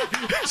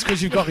It's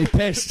because you've got me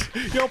pissed.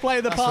 You're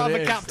playing the part of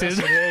the captain.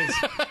 That's what it is.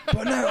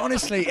 But no,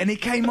 honestly, and he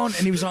came on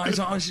and he was like,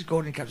 oh, this is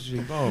Gordon, Captain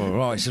speaking. Oh,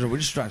 right. He said, we'll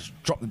just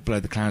drop below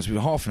the clouds. We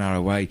were half an hour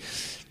away.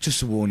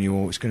 Just to warn you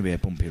all, it's going to be a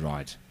bumpy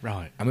ride.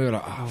 Right. And we were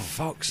like, oh,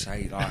 fuck's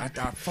sake. Like,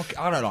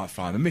 I don't like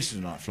flying. My missus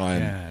doesn't like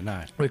flying. Yeah,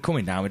 no. We're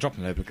coming down. We're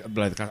dropping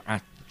below the clouds.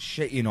 I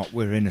shit you not,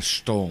 we're in a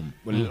storm.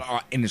 We're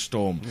like in a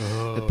storm.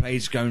 The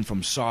plane's going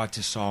from side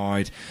to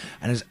side.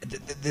 And as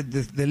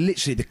the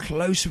literally, the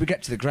closer we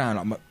get to the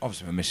ground,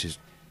 obviously my missus,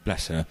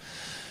 bless her,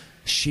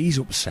 she's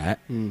upset.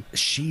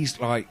 She's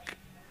like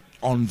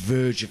on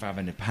verge of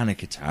having a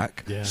panic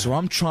attack. Yeah. So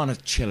I'm trying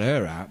to chill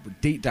her out,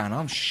 but deep down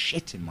I'm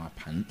shitting my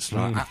pants,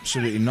 like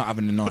absolutely not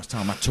having a nice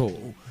time at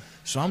all.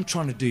 So I'm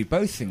trying to do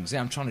both things.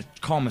 I'm trying to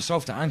calm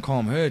myself down and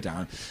calm her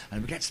down.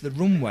 And we get to the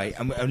runway,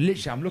 and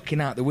I'm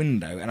looking out the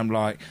window, and I'm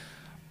like,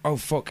 oh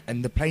fuck!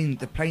 And the plane,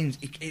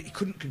 it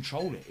couldn't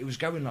control it. It was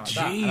going like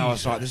that, and I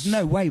was like, there's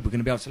no way we're going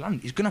to be able to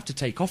land. He's going to have to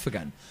take off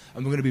again,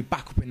 and we're going to be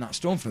back up in that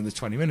storm for another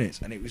 20 minutes.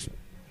 And it was, to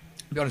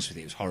be honest with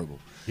you, it was horrible.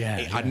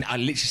 Yeah. I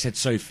literally said,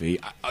 Sophie.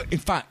 In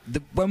fact,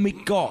 when we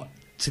got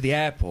to the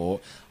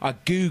airport, I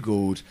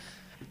googled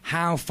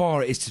how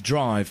far it is to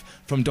drive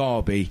from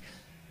Derby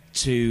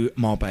to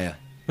Marbella.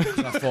 So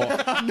I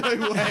thought,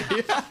 No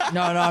way.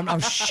 no, I'm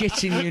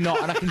shitting you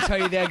not, and I can tell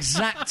you the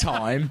exact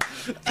time.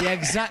 The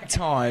exact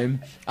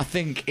time I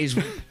think is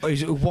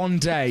 1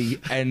 day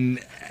and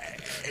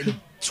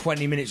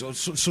 20 minutes or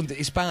something.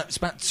 It's about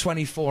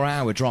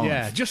 24-hour drive.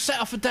 Yeah, just set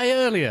off a day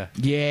earlier.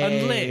 Yeah,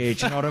 and live.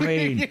 do you know what I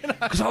mean?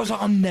 Because I was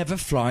like, I'm never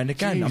flying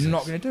again. Jesus. I'm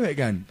not going to do it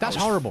again. That's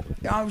horrible.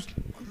 I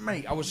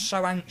was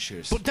so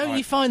anxious. But don't Like,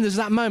 you find there's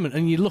that moment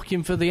and you're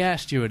looking for the air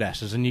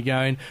stewardesses and you're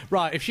going,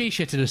 right, if she's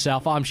shitting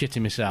herself, I'm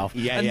shitting myself.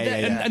 Yeah, and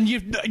yeah. And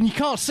you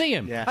can't see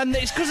him. Yeah. And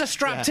it's because they're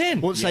strapped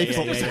in. Once they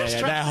fucked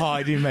they're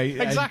hiding,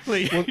 mate.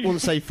 Exactly.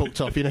 Once they fucked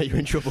up, you know you're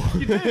in trouble.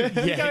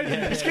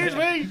 Excuse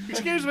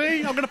me,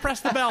 I'm going to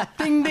press the bell.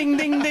 Ding, ding,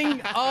 ding, ding.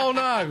 Oh,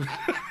 no.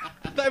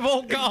 They've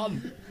all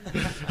gone.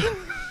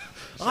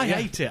 I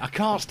hate it. I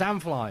can't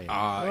stand flying.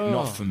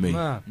 Not for me.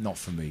 man. Not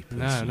for me. No,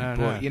 personally. no,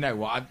 But no. you know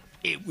what?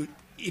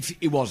 If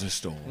it was a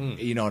storm,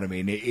 you know what I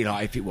mean?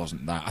 If it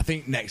wasn't that, I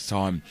think next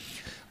time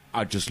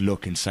I'd just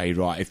look and say,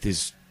 right, if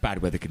there's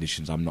bad weather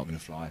conditions, I'm not going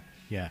to fly.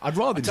 Yeah. I'd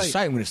rather I'll tell just you-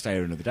 say I'm going to stay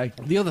here another day.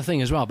 The other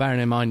thing as well, bearing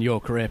in mind your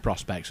career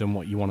prospects and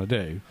what you want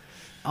to do,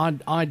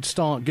 I'd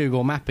start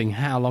Google mapping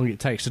how long it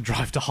takes to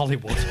drive to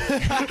Hollywood.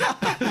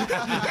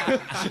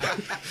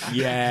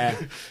 Yeah,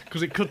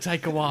 Because it could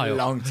take a while.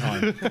 long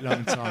time.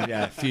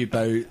 Yeah, a few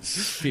boats,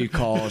 a few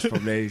cars,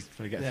 probably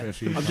get through a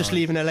few. I'm cars. just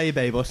leaving LA,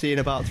 babe. I'll see you in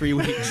about 3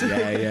 weeks.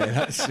 Yeah,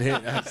 that's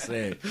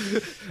it.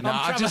 No,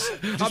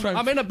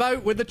 I'm in a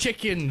boat with the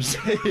chickens.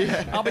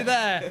 I'll be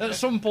there at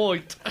some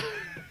point.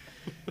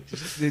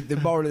 the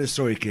moral of the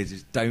story, kids,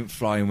 is don't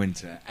fly in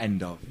winter.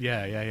 End of.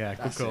 Yeah. Good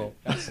That's call. it.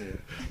 That's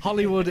it.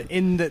 Hollywood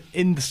in the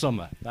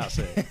summer. That's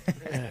it.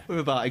 We're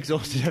about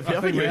exhausted,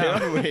 haven't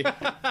we?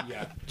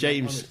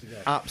 James,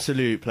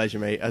 absolute pleasure,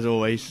 mate, as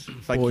always.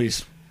 Thank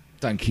Boys,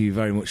 thank you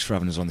very much for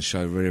having us on the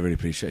show. Really, really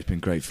appreciate it. It's been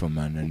great fun,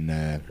 man.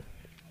 And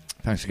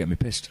thanks for getting me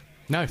pissed.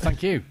 No,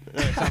 thank you.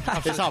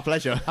 It's our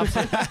pleasure.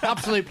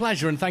 Absolute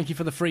pleasure, and thank you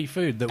for the free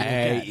food that we'll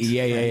get.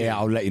 Yeah.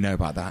 I'll let you know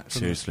about that.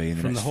 Seriously, in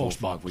the from next the 4 or horse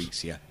 5 box.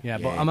 weeks. Yeah. Yeah,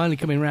 but I'm only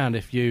coming round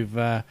if you've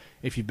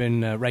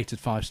been rated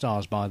 5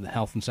 stars by the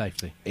health and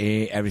safety.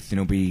 Everything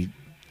will be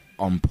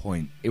on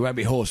point. It won't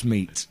be horse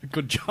meat.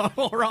 Good job.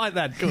 All right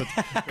then. Good.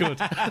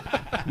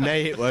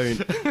 Nay, it won't.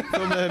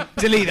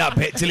 Delete that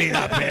bit.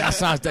 That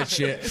sounds dead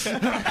shit.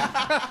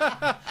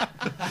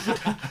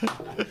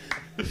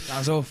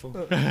 Sounds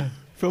awful.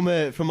 From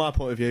my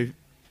point of view,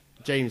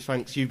 James,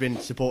 thanks. You've been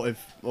supportive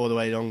all the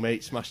way along,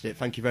 mate. Smashed it.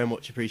 Thank you very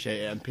much.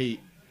 Appreciate it. And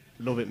Pete,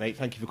 love it, mate.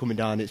 Thank you for coming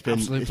down. It's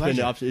been brilliant,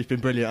 hasn't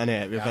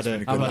it? We've had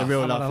a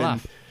real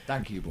laugh.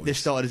 Thank you, boys. This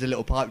started as a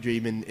little pipe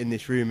dream in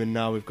this room, and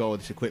now we've got all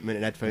this equipment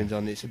and headphones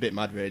on. It's a bit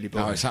mad, really. But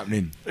Now it's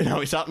happening. Now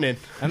it's happening.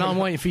 And I'm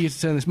waiting for you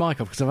to turn this mic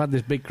off because I've had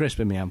this big crisp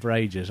in my hand for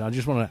ages. I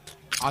just want to.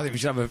 I think we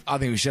should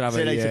have See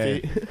you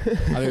later, Pete.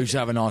 I think we should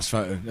have a nice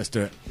photo. Let's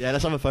do it. Yeah,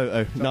 let's have a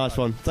photo. Nice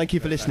one. Thank you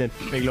for listening.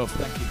 Big love.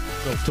 Thank you.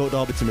 Talk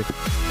Derby to me.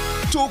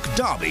 Talk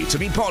Derby to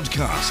me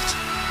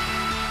podcast.